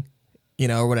dancing,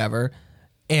 or whatever,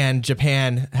 and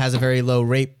Japan has a very low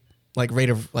rate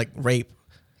of rape.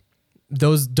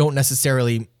 Those don't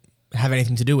necessarily have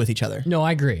anything to do with each other. No,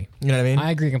 I agree. You know what I mean?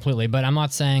 I agree completely, but I'm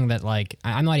not saying that, like,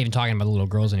 I'm not even talking about the little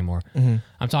girls anymore. Mm-hmm.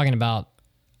 I'm talking about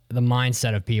the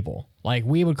mindset of people. Like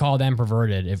we would call them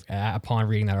perverted if upon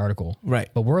reading that article. Right.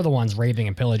 But we're the ones raping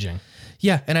and pillaging.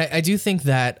 Yeah, and I do think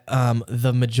that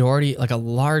the majority, like a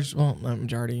large, well, not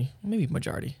majority, maybe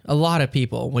majority, a lot of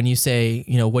people, when you say,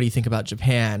 what do you think about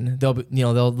Japan, they'll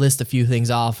list a few things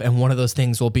off, and one of those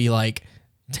things will be like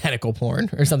tentacle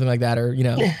porn or something like that, or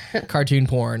cartoon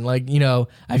porn. Like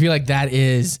I feel like that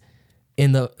is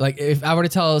in the like. If I were to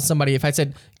tell somebody, if I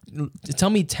said,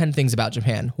 tell me 10 things about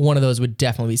Japan, one of those would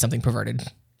definitely be something perverted.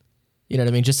 You know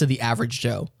what I mean? Just to the average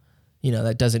Joe.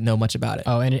 That doesn't know much about it.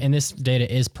 Oh, and this data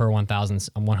is per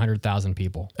 100,000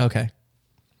 people. Okay.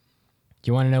 Do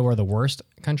you want to know where the worst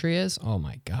country is? Oh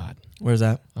my God. Where's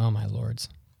that? Oh my lords.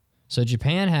 So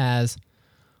Japan has,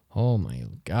 oh my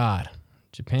God.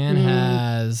 Japan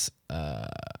has, I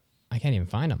can't even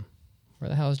find them. Where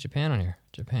the hell is Japan on here?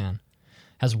 Japan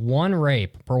has 1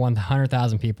 rape per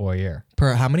 100,000 people a year.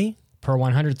 Per how many? Per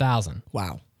 100,000.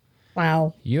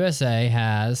 Wow. USA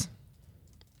has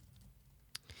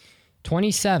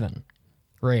 27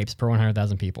 rapes per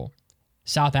 100,000 people.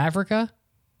 South Africa,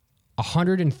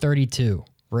 132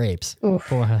 rapes per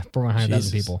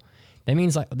 100,000 people. That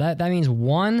means that means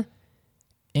 1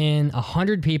 in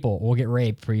 100 people will get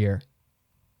raped per year.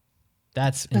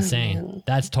 That's insane.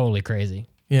 That's totally crazy.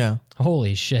 Yeah.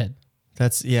 Holy shit.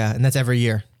 And that's every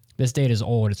year. This data is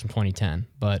old. It's from 2010,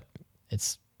 but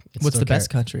it's What's the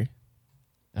best country?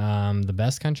 The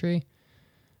best country?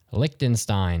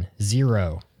 Liechtenstein,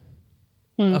 0.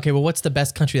 Okay, well, what's the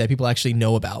best country that people actually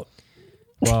know about?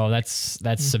 Well, that's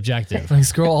subjective. Like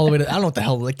scroll all the way to, I don't know what the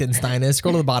hell Liechtenstein is.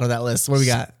 Scroll to the bottom of that list. What do we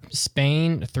got?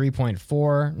 Spain,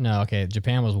 3.4. No, okay.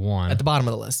 Japan was 1. At the bottom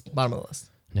of the list.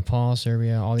 Nepal,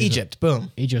 Serbia, all these. Egypt,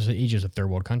 boom. Egypt's a third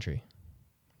world country.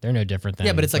 They're no different than.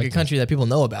 Yeah, but it's like a country that people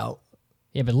know about.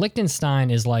 Yeah, but Liechtenstein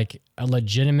is like a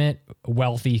legitimate,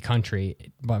 wealthy country,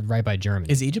 but right by Germany.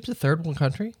 Is Egypt a third world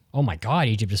country? Oh my God,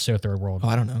 Egypt is so third world. Oh,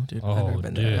 I don't know, dude. I've never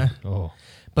been dude. there. Oh.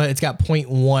 But it's got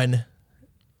 0.1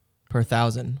 per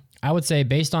 1,000. I would say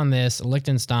based on this,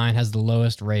 Liechtenstein has the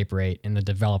lowest rape rate in the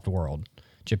developed world.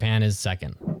 Japan is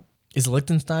second. Is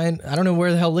Liechtenstein? I don't know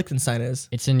where the hell Liechtenstein is.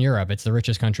 It's in Europe. It's the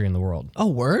richest country in the world. Oh,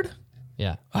 word?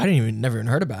 Yeah. Never even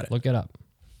heard about it. Look it up.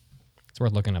 It's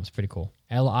worth looking up. It's pretty cool.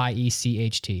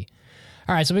 Liecht.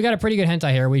 All right, so we got a pretty good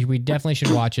hentai here. We definitely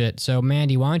should watch it. So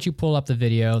Mandy, why don't you pull up the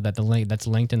video that's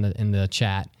linked in the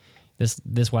chat? This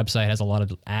website has a lot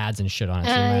of ads and shit on it,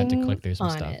 so you might have to click through some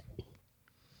stuff.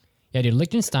 Yeah, dude,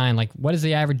 Liechtenstein, like, what is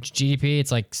the average GDP?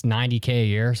 It's like 90K a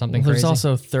year or something crazy. There's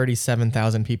also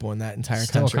 37,000 people in that entire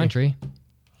Still country. A country.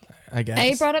 I guess.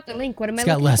 I brought up the link. What am I looking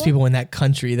for? It's got less people in that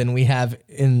country than we have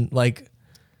in, like,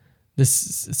 this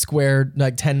square,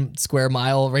 like 10 square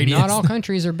mile radius. Not all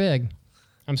countries are big.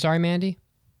 I'm sorry, Mandy.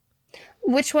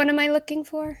 Which one am I looking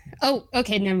for? Oh,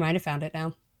 okay, never mind. I found it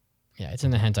now. Yeah, it's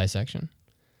in the hentai section.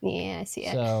 Yeah, I see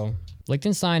it. So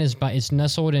Liechtenstein is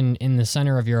nestled in the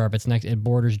center of Europe. It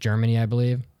borders Germany, I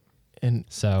believe. And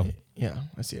so yeah,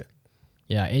 I see it.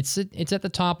 Yeah, it's at the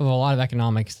top of a lot of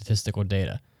economic statistical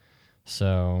data.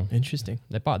 So interesting.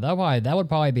 That would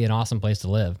probably be an awesome place to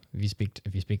live if you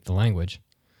speak the language.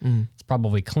 It's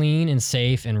probably clean and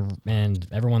safe, and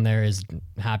everyone there is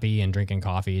happy and drinking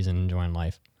coffees and enjoying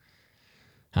life.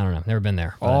 I don't know. Never been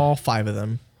there. All 5 of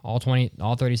them. All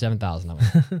 37,000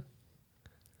 of them.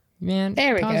 Man,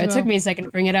 there we go. It took me a second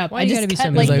to bring it up. Why you gotta be so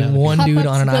There's like one dude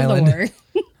on an island.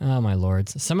 Oh my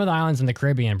lords! Some of the islands in the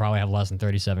Caribbean probably have less than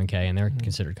 37K, and they're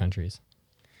considered countries.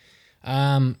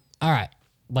 All right,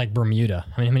 like Bermuda.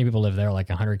 How many people live there? Like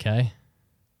 100K?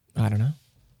 I don't know.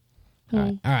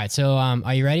 All right. So,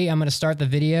 are you ready? I'm gonna start the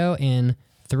video in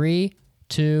 3,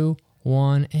 2,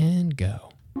 1, and go.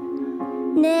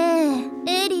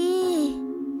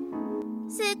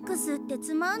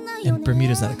 And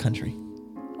Bermuda's not a country.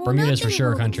 Bermuda's for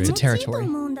sure a country. It's a territory.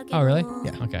 Oh, really?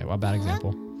 Yeah. Okay, well, bad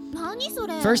example.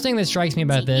 First thing that strikes me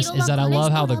about this is that I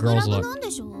love how the girls look.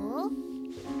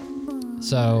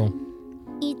 So...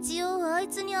 I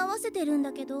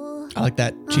like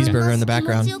that cheeseburger in the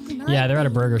background. Yeah, they're at a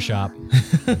burger shop.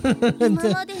 I'm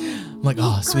like,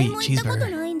 oh, sweet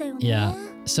cheeseburger. Yeah.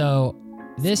 So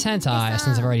this hentai,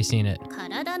 since I've already seen it,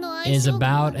 is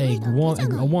about a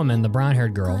woman, the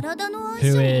brown-haired girl,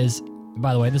 who is...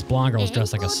 By the way, this blonde girl is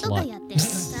dressed like a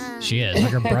slut. She is.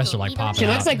 Like her breasts are like popping She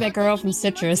looks out. like that girl from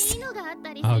Citrus.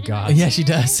 Oh, God. Yeah, she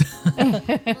does.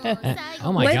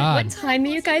 Oh, my God. What time are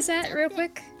you guys at, real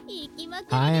quick?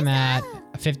 I am at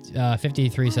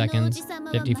 53 seconds,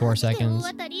 54 seconds,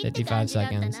 55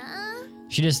 seconds.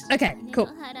 She just... Okay, cool.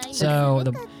 So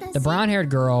the brown-haired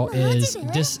girl is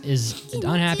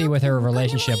unhappy with her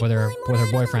relationship with her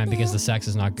boyfriend because the sex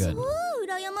is not good.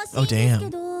 Oh, damn.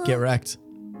 Get wrecked.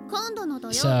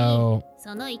 So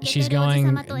she's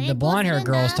going. The blonde-haired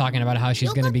girl is talking about how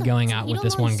she's going to be going out with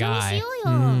this one guy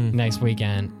next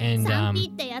weekend, and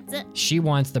she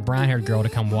wants the brown-haired girl to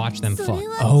come watch them fuck.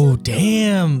 Oh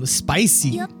damn,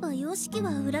 spicy.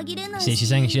 See, she's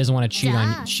saying she doesn't want to cheat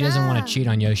on. She doesn't want to cheat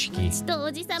on Yoshiki.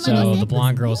 So the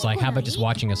blonde girl's like, "How about just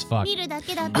watching us fuck?" You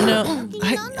know,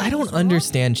 I don't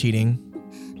understand cheating.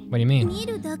 What do you mean?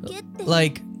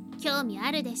 Like, well,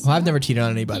 I've never cheated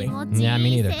on anybody. Yeah,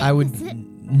 me neither.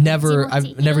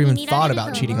 I've never even thought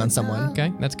about cheating on someone.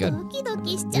 Okay, that's good.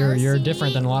 You're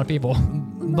different than a lot of people.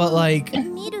 But like,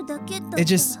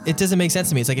 it doesn't make sense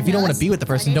to me. It's like, if you don't want to be with the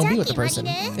person, don't be with the person.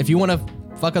 If you want to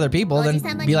fuck other people, then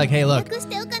be like, hey, look,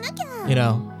 you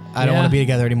know, I don't want to be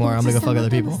together anymore. I'm gonna go fuck other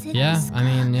people. Yeah, I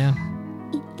mean, yeah.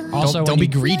 Also, don't be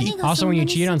greedy. Also, when you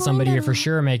cheat on somebody, you're for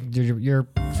sure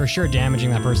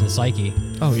damaging that person's psyche.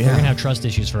 Oh yeah, they're gonna have trust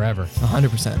issues forever.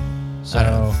 100%. So,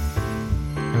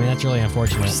 I mean, that's really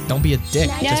unfortunate. Just don't be a dick.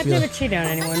 Yeah, I've never cheated on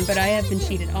anyone, but I have been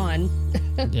cheated on.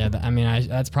 Yeah, I mean,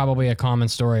 that's probably a common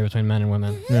story between men and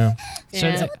women. Yeah.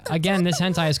 So again, this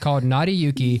hentai is called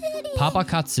Nariyuki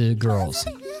Papakatsu Girls.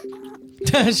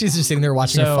 She's just sitting there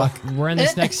watching her fuck. We're in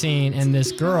this next scene, and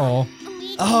this girl.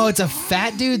 Oh, it's a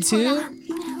fat dude too?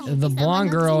 The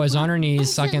blonde girl is on her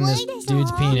knees sucking this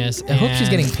dude's penis. I hope she's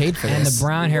getting paid for this. And the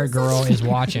brown-haired girl is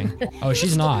watching. Oh,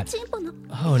 she's not.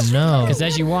 Oh no. Because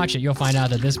as you watch it, you'll find out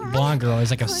that this blonde girl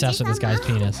is like obsessed with this guy's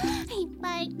penis.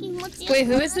 Wait,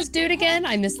 who is this dude again?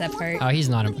 I missed that part. Oh, he's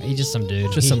not. He's just some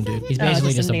dude. Some dude. He's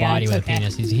basically just a body with a okay.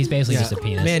 penis. He's basically just a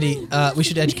penis. Mandy, we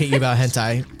should educate you about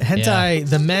hentai. Hentai,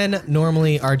 the men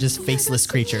normally are just faceless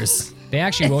creatures. They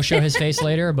actually will show his face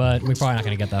later, but we're probably not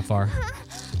going to get that far.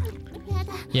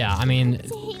 Yeah, I mean,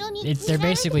 they're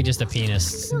basically just a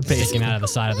penis sticking out of the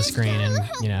side of the screen, and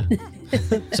you know.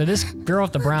 So this girl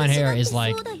with the brown hair is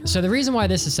like. So the reason why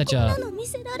this is such a.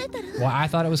 Why I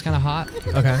thought it was kind of hot.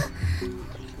 Okay.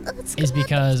 Is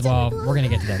because, well, we're gonna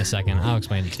get to that in a second. I'll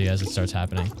explain it to you as it starts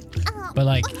happening. But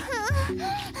like,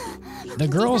 the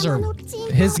girls are.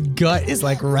 His gut is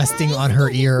like resting on her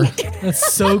ear.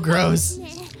 That's so gross.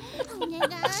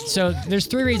 So there's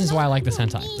 3 reasons why I like this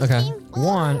hentai. Okay.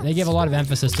 1, they give a lot of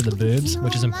emphasis to the boobs,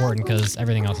 which is important because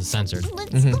everything else is censored.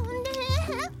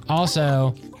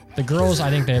 Also, the girls, I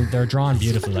think they're drawn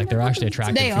beautifully. Like they're actually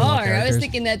attractive. They are. I was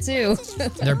thinking that too.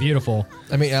 They're beautiful.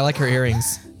 I mean, I like her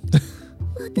earrings.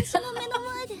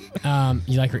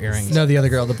 You like her earrings? No, the other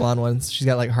girl, the blonde ones. She's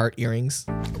got like heart earrings.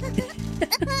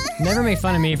 Never make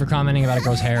fun of me for commenting about a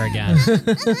girl's hair again.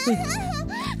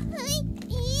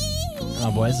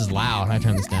 Oh boy, this is loud. I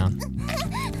turn this down.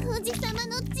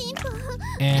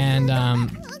 And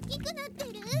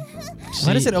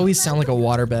why does it always sound like a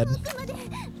waterbed?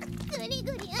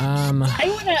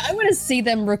 I want to see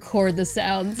them record the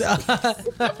sounds. I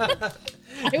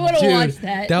want to watch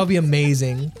that. That would be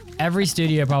amazing. Every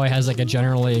studio probably has like a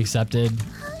generally accepted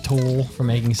tool for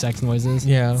making sex noises.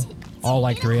 Yeah. All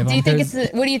like 3 of them. Do you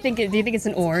think what do you think? Do you think it's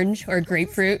an orange or a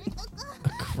grapefruit?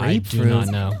 I do not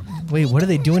know. Wait, what are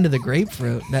they doing to the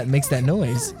grapefruit that makes that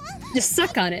noise? Just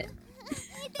suck on it.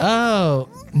 Oh,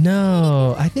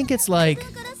 no. I think it's like...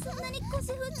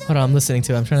 Hold on, I'm listening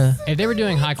to it. I'm trying to... If they were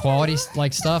doing high quality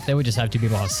like stuff, they would just have 2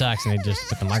 people have sex and they'd just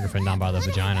put the microphone down by the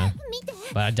vagina.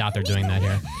 But I doubt they're doing that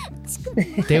here.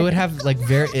 They would have like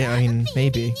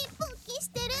maybe.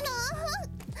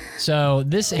 So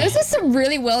this is some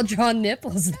really well drawn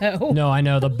nipples though. No, I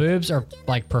know the boobs are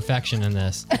like perfection in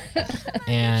this.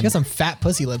 And she got some fat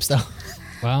pussy lips though.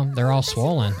 Well, they're all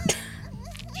swollen.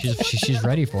 She's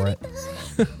ready for it.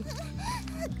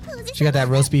 She got that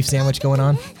roast beef sandwich going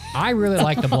on. I really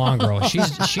like the blonde girl.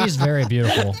 She's very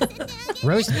beautiful.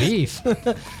 Roast beef.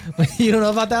 You don't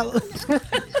know about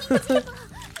that?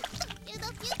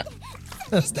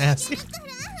 That's nasty.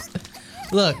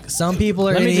 Look, some people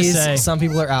are innies, some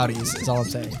people are outies, is all I'm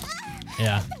saying.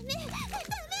 Yeah.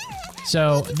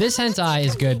 So this hentai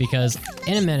is good because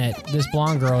in a minute, this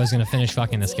blonde girl is going to finish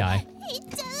fucking this guy.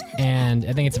 And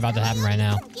I think it's about to happen right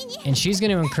now. And she's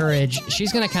going to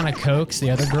kind of coax the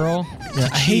other girl. Yeah,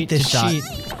 I hate this shot.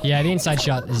 Yeah, the inside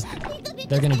shot is,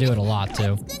 they're going to do it a lot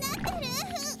too.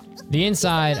 The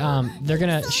inside,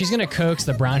 she's gonna coax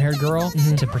the brown-haired girl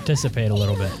to participate a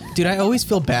little bit. Dude, I always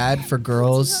feel bad for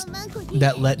girls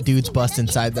that let dudes bust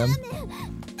inside them.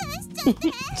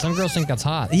 Some girls think that's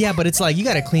hot. Yeah, but it's like, you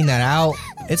gotta clean that out.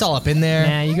 It's all up in there.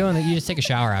 Nah, you go in you just take a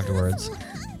shower afterwards.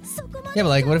 Yeah, but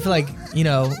like, what if like,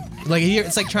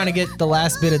 it's like trying to get the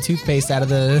last bit of toothpaste out of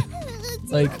the,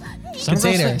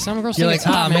 container. Some girls You're think like,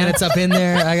 it's hot, man, it's up in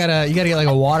there. You gotta get like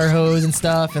a water hose and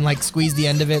stuff and like squeeze the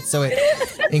end of it so it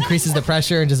increases the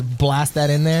pressure and just blast that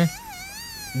in there.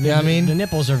 You know what I mean? The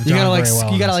nipples are You gotta done like very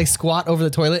well. you gotta like squat over the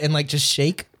toilet and like just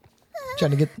shake,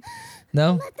 trying to get.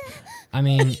 No, I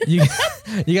mean, you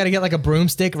gotta get like a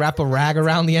broomstick, wrap a rag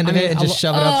around the end of it, and just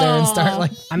shove it up there and start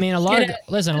like. I mean, a lot of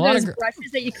listen, a lot of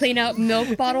brushes that you clean out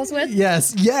milk bottles with.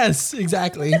 Yes,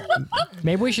 exactly.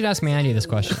 maybe we should ask Mandy this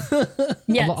question.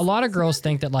 Yes. A lot of girls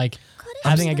think that like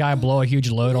having a guy blow a huge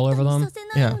load all over them,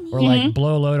 Yeah. or like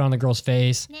blow a load on the girl's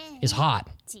face, is hot.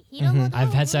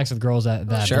 I've had sex with girls that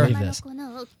Sure. believe this.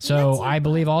 So I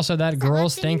believe also that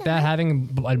girls think that having,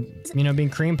 being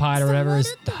cream pied or whatever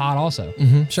is hot also.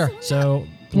 Sure. So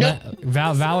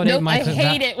validate Nope, my. I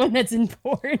hate it when that's in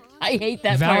porn. I hate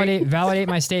that Validate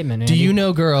my statement. Do Andy. you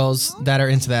know girls that are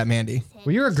into that, Mandy?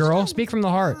 Well, you're a girl. Speak from the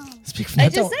heart. Speak from I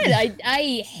that. just said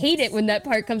I hate it when that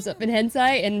part comes up in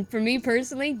hentai, and for me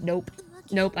personally, nope,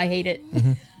 I hate it.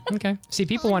 Okay. See,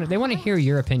 people want to hear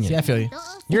your opinion. Yeah, I feel you,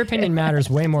 Your opinion matters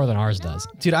way more than ours does.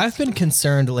 dude. I've been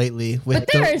concerned lately with. But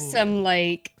there are some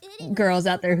like girls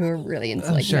out there who are really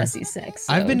into like sure. messy sex.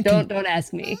 So I've been don't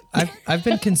ask me. I've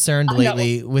been concerned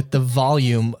lately with the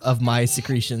volume of my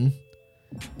secretion.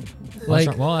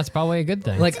 Like, Well, that's probably a good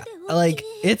thing. like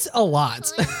it's a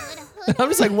lot. I'm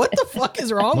just like, what the fuck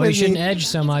is wrong well, you with shouldn't me? edge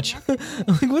so much.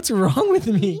 Like, what's wrong with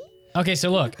me? Okay, so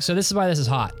look. So this is why this is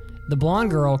hot. The blonde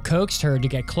girl coaxed her to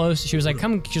get close. She was like,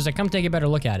 "Come." She was like, "Come take a better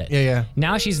look at it." Yeah.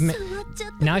 Now she's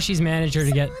managed her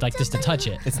to get like just to touch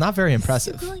it. It's not very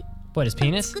impressive. What, his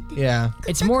penis? Yeah.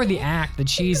 It's more the act that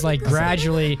she's like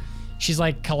gradually, she's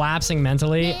like collapsing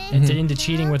mentally into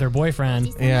cheating with her boyfriend.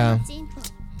 Yeah.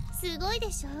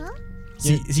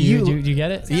 Do you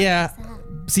get it? Yeah.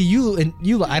 See, you.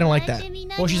 I don't like that.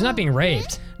 Well, she's not being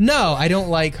raped. No, I don't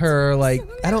like her. Like,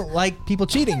 I don't like people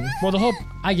cheating. Well,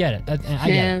 I get it. I get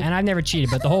it. And I've never cheated,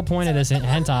 but the whole point of this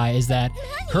hentai is that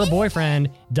her boyfriend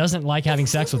doesn't like having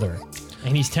sex with her.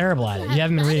 And he's terrible at it. You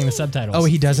haven't been reading the subtitles. Oh,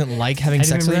 he doesn't like having Have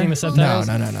you sex been with her? reading the subtitles?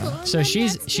 No. So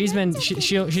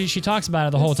she talks about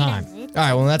it the whole time. All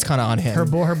right, well, that's kind of on him. Her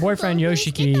boyfriend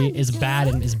Yoshiki is bad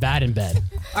in bed.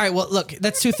 All right, well, look,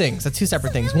 that's two things. That's two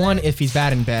separate things. One, if he's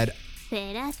bad in bed,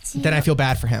 then I feel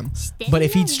bad for him. But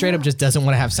if he straight up just doesn't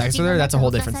want to have sex with her, that's a whole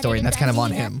different story, and that's kind of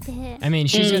on him. I mean,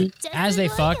 she's gonna, as they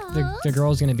fuck, the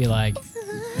girl's gonna be like,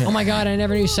 "Oh my god, I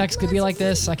never knew sex could be like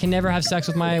this. I can never have sex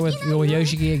with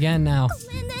Yoshiki again now."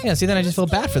 Yeah, see, then I just feel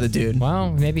bad for the dude.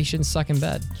 Well, maybe you shouldn't suck in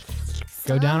bed.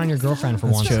 Go down on your girlfriend for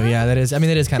That's once. true. Yeah, that is. I mean,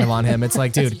 it is kind of on him. It's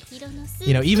like, dude,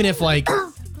 even if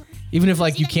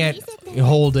you can't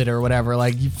hold it or whatever,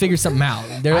 like you figure something out.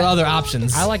 There are other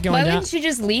options. I like going Why down. wouldn't she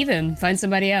just leave him, find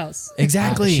somebody else?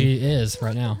 Exactly. She is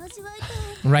right now.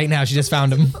 Right now, she just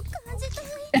found him.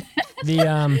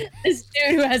 This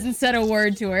dude who hasn't said a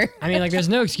word to her. I mean, like, there's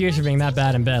no excuse for being that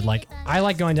bad in bed. Like, I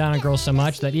like going down on girls so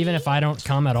much that even if I don't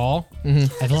come at all,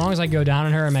 as long as I go down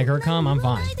on her and make her come, I'm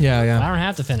fine. Yeah. I don't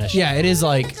have to finish. Yeah, it is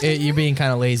like you're being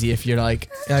kind of lazy if you're like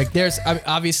there's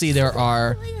obviously there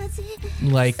are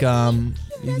like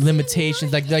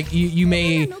limitations like you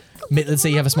may, let's say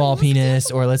you have a small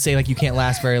penis, or let's say like you can't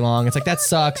last very long. It's like that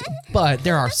sucks, but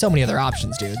there are so many other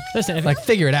options, dude. Listen, if, Like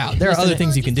figure it out. There are other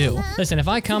things you can do. listen, if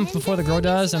I come before the girl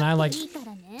does and I like,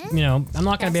 I'm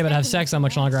not gonna be able to have sex that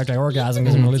much longer after I orgasm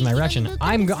because I'm gonna lose my erection.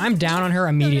 I'm down on her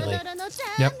immediately.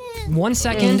 Yep. 1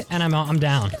 second and I'm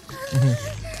down.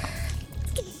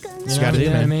 You gotta do it,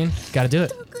 what I man. mean? Gotta do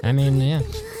it. I mean, yeah.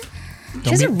 She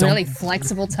has a don't- really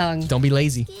flexible tongue. Don't be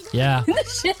lazy. Yeah.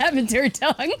 Shit happened to her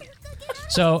tongue.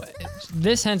 So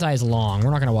this hentai is long.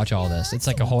 We're not gonna watch all this. It's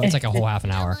like a whole half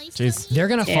an hour. Jeez. They're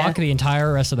gonna Yeah. fuck the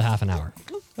entire rest of the half an hour.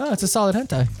 Oh, it's a solid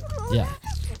hentai. Yeah.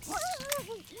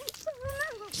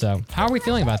 So how are we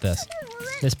feeling about this?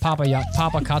 This Papa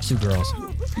Katsu girls.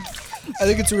 I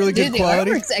think it's a really Dude, the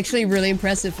artwork's actually really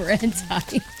impressive for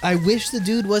hentai. I wish the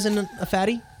dude wasn't a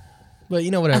fatty, but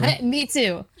whatever. Me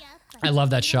too. I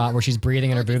love that shot where she's breathing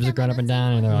and her boobs are going up and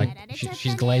down, and they're like,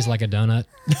 she's glazed like a donut.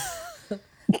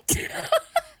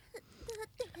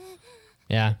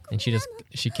 Yeah, and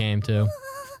she came too.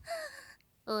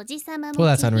 Well,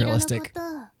 that's unrealistic.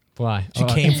 Why? She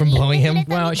came from blowing him.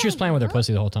 Well, she was playing with her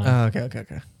pussy the whole time. Oh,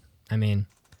 okay. I mean,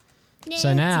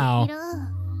 so now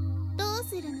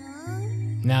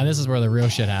this is where the real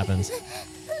shit happens,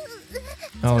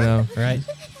 Oh no. right?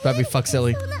 That'd be fuck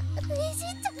silly.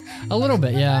 A little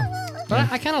bit, yeah.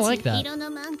 But I kind of like that.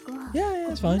 Yeah,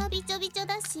 it's fine.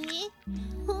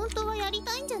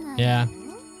 Yeah.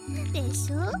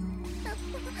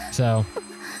 So,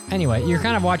 anyway, you're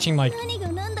kind of watching like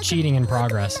cheating in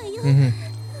progress.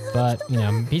 But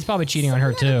he's probably cheating on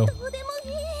her too.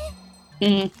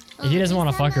 If he doesn't want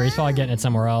to fuck her, he's probably getting it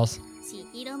somewhere else,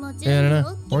 Yeah, I don't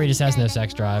know. or he just has no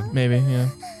sex drive. Maybe, yeah.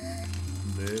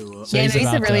 So Yeah, he's he's a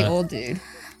about really to- old dude.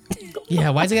 Yeah,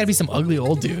 why's it gotta be some ugly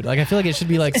old dude? Like, I feel like it should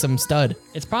be like some stud.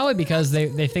 It's probably because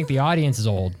they think the audience is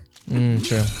old.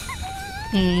 True.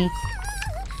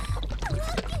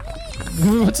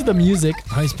 What's the music?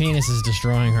 Oh, his penis is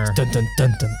destroying her. Dun, dun,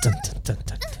 dun, dun, dun, dun,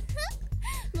 dun.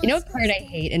 You know what part I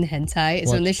hate in hentai is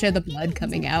What? when they show the blood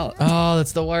coming out. Oh,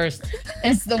 that's the worst.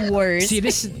 It's the worst. See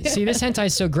this hentai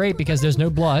is so great because there's no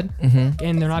blood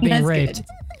and they're not being That's raped. good.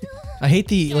 I hate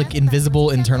the like invisible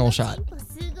internal shot.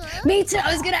 Me too.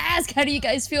 I was gonna ask, how do you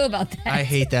guys feel about that? I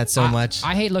hate that so much.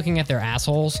 I hate looking at their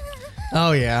assholes.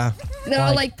 Oh yeah. They're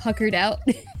all like puckered out.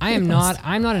 I'm not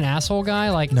an asshole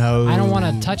guy. Like, No. I don't want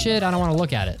to touch it. I don't want to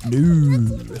look at it.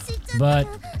 No. But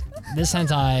this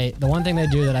hentai, the one thing they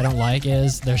do that I don't like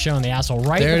is they're showing the asshole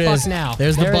right There the it fuck is. now.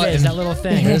 There's the there button. It is, that little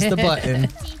thing. There's the button.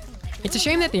 It's a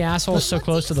shame that the asshole is so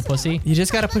close to the pussy. You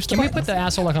just gotta push the Can we button. put the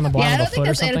asshole like on the Yeah, bottom I of don't the think foot or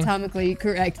that's something? anatomically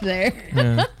correct there.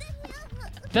 Yeah,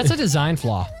 That's a design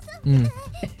flaw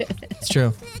it's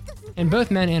true. in both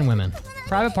men and women.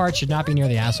 Private parts should not be near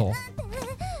the asshole.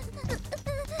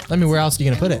 I mean, where else are you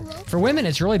gonna put it? For women,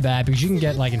 it's really bad because you can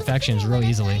get like infections real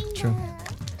easily. True.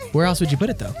 Where else would you put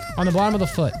it though? On the bottom of the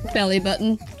foot. Belly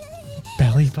button.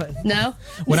 Belly button. No?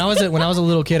 When I was a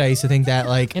little kid, I used to think that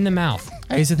like In the mouth.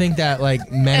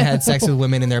 men had sex with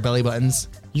women in their belly buttons.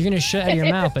 You're going to shit out of your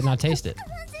mouth but not taste it.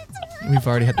 We've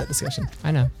already had that discussion.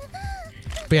 I know.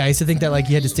 But yeah, I used to think that like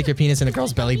you had to stick your penis in a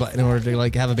girl's belly button in order to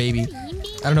like have a baby.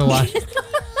 I don't know why.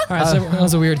 All right, so I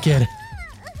was a weird kid.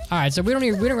 all right, so we don't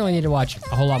really need to watch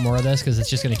a whole lot more of this because it's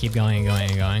just going to keep going and going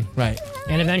and going. Right.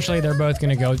 And eventually they're both going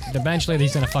to go. Eventually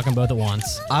he's going to fuck them both at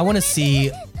once. I want to see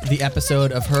the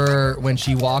episode of her when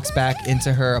she walks back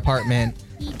into her apartment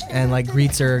and like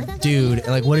greets her dude and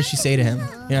like what does she say to him? You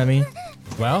know what I mean?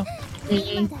 Well,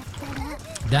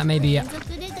 that may be.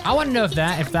 I want to know if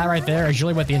that right there is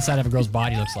really what the inside of a girl's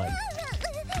body looks like.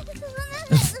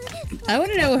 I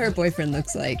want to know what her boyfriend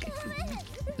looks like.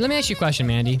 Let me ask you a question,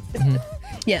 Mandy.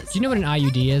 Yes. Do you know what an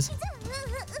IUD is?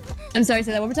 I'm sorry,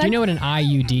 say that one more time. Do you know what an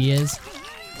IUD is?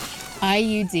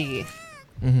 IUD.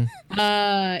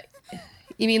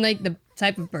 You mean like the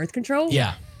type of birth control?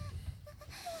 Yeah.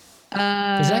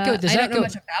 Does that go? Does I that don't know go?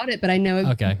 much about it, but I know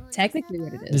Okay. technically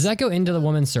what it is. Does that go into the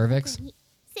woman's cervix?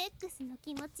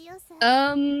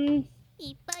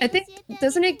 I think,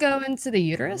 doesn't it go into the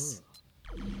uterus?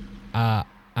 I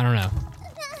don't know.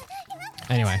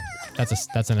 Anyway, that's an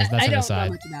I aside. don't know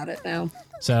much about it now.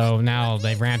 So now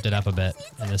they've ramped it up a bit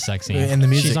in this sex scene. And the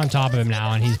music. She's on top of him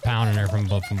now, and he's pounding her from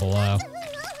below.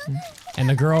 And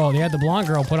the girl, the blonde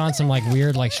girl, put on some like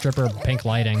weird like stripper pink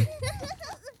lighting.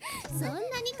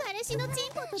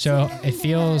 So it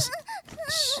feels,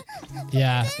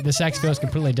 yeah, the sex feels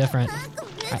completely different.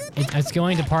 It's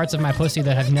going to parts of my pussy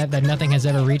that nothing has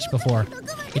ever reached before.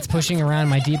 It's pushing around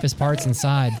my deepest parts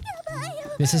inside.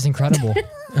 This is incredible.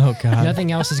 Oh god.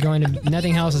 Nothing else is going on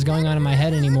in my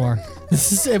head anymore.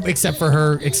 This is except for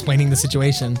her explaining the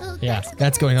situation. Yeah.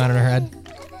 That's going on in her head.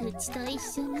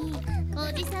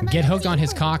 Get hooked on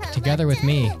his cock together with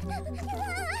me.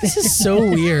 This is so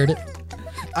weird.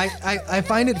 I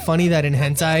find it funny that in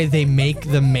hentai they make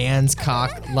the man's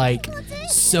cock like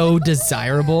so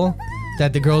desirable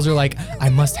that the girls are like, I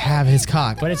must have his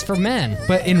cock. But it's for men.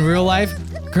 But in real life,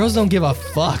 girls don't give a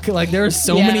fuck. Like there are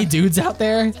so Yeah. many dudes out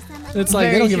there. It's like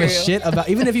they Very don't give a true. shit about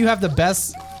even if you have the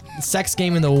best sex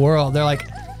game in the world, they're like,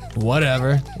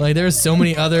 whatever. Like there's so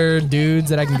many other dudes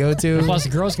that I can go to. Plus,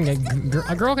 girls can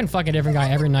a girl can fuck a different guy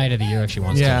every night of the year if she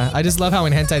wants Yeah, I just love how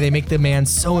in hentai they make the man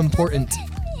so important.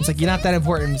 It's like, you're not that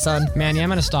important, son. to. Manny, I'm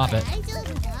gonna stop it.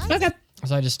 Okay.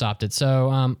 So I just stopped it.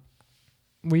 So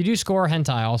we do score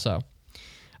hentai also.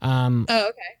 Oh,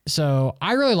 okay. So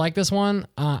I really like this one.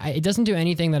 It doesn't do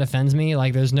anything that offends me.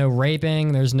 Like there's no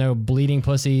raping, there's no bleeding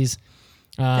pussies.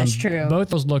 That's true. Both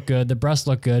those look good. The breasts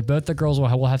look good. Both the girls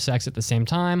will have sex at the same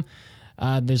time.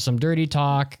 There's some dirty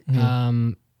talk.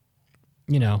 You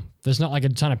know, there's not like a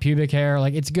ton of pubic hair.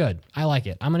 Like it's good. I like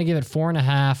it. I'm gonna give it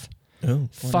 4.5. Oh,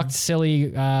 Fucked silly.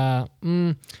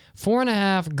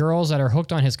 4.5 girls that are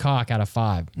hooked on his cock out of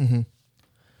 5.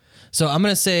 So I'm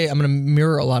gonna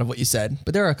mirror a lot of what you said,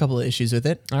 but there are a couple of issues with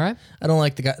it. All right. I don't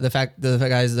like the fact the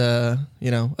guy's a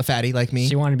fatty like me.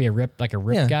 So you want to be a ripped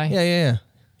yeah, guy? Yeah.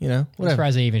 You know, I'm whatever.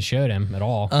 surprised they even showed him at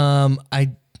all. I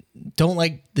don't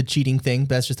like the cheating thing,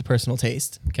 but that's just a personal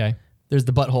taste. Okay. There's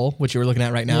the butthole, which you're looking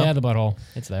at right now. Yeah, the butthole.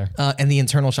 It's there. And the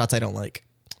internal shots I don't like.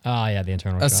 Oh, yeah, the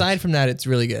internal. Aside shots. from that, it's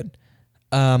really good.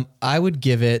 I would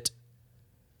give it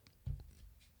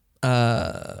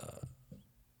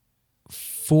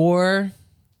 4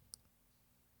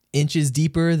 inches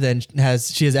deeper than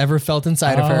she has ever felt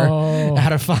inside of her Oh.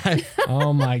 out of 5.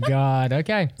 Oh my God.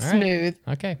 Okay. All right. Smooth.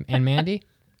 Okay. And Mandy?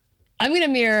 I'm gonna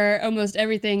mirror almost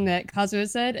everything that Kazuo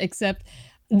said, except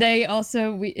they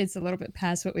also it's a little bit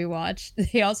past what we watched.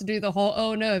 They also do the whole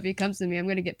 "oh no, if he comes to me, I'm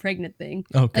gonna get pregnant" thing.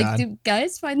 Oh God. Like, do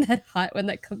guys find that hot when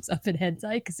that comes up in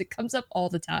hentai? Because it comes up all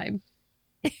the time.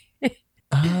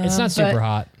 It's not super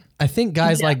hot. I think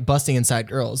guys like busting inside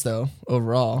girls, though.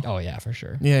 Overall. Oh yeah, for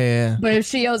sure. Yeah. But if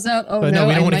she yells out, "oh But no,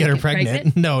 we don't I want to might get her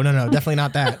pregnant. No, definitely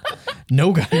not that.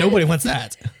 No, nobody wants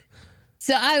that.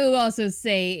 So I will also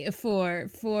say for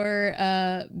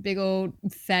big old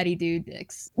fatty dude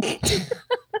dicks.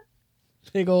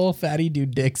 Big old fatty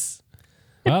dude dicks.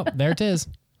 Well, there it is.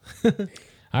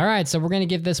 All right, so we're going to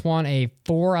give this one a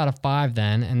 4 out of 5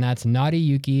 then, and that's Naughty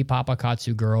Yuki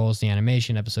Papakatsu Girls, the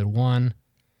animation, episode 1.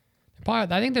 I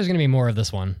think there's going to be more of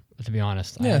this one, to be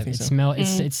honest. Yeah, I think so.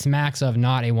 It smacks of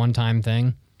not a one-time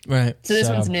thing. Right. So this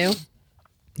one's new?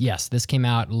 Yes, this came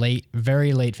out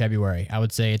very late February. I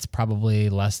would say it's probably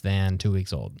less than 2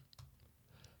 weeks old.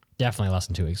 Definitely less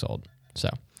than 2 weeks old. So,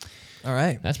 all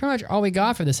right. That's pretty much all we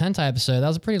got for this hentai episode. That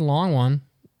was a pretty long one,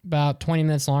 about 20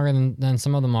 minutes longer than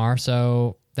some of them are.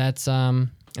 So that's an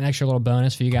extra little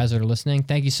bonus for you guys that are listening.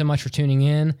 Thank you so much for tuning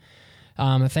in.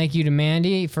 Thank you to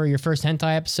Mandi for your first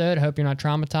hentai episode. I hope you're not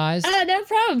traumatized. No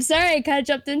problem. Sorry, I kind of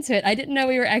jumped into it. I didn't know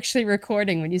we were actually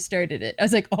recording when you started it. I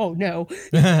was like, oh no.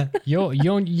 You'll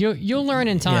learn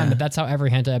in time, but that's how every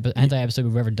hentai episode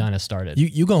we've ever done has started.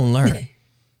 You gonna learn.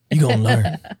 You gonna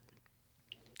learn.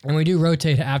 And we do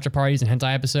rotate after parties and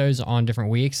hentai episodes on different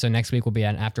weeks. So next week will be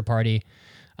an after party,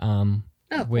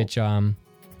 which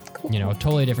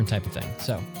totally different type of thing.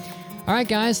 So. All right,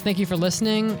 guys, thank you for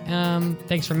listening.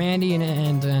 Thanks for Mandi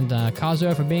and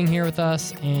Kazuo for being here with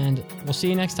us, and we'll see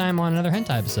you next time on another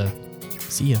hentai episode.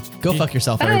 See ya. Go fuck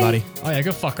yourself, everybody. Oh, yeah,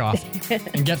 go fuck off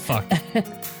and get fucked.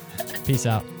 Peace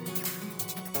out.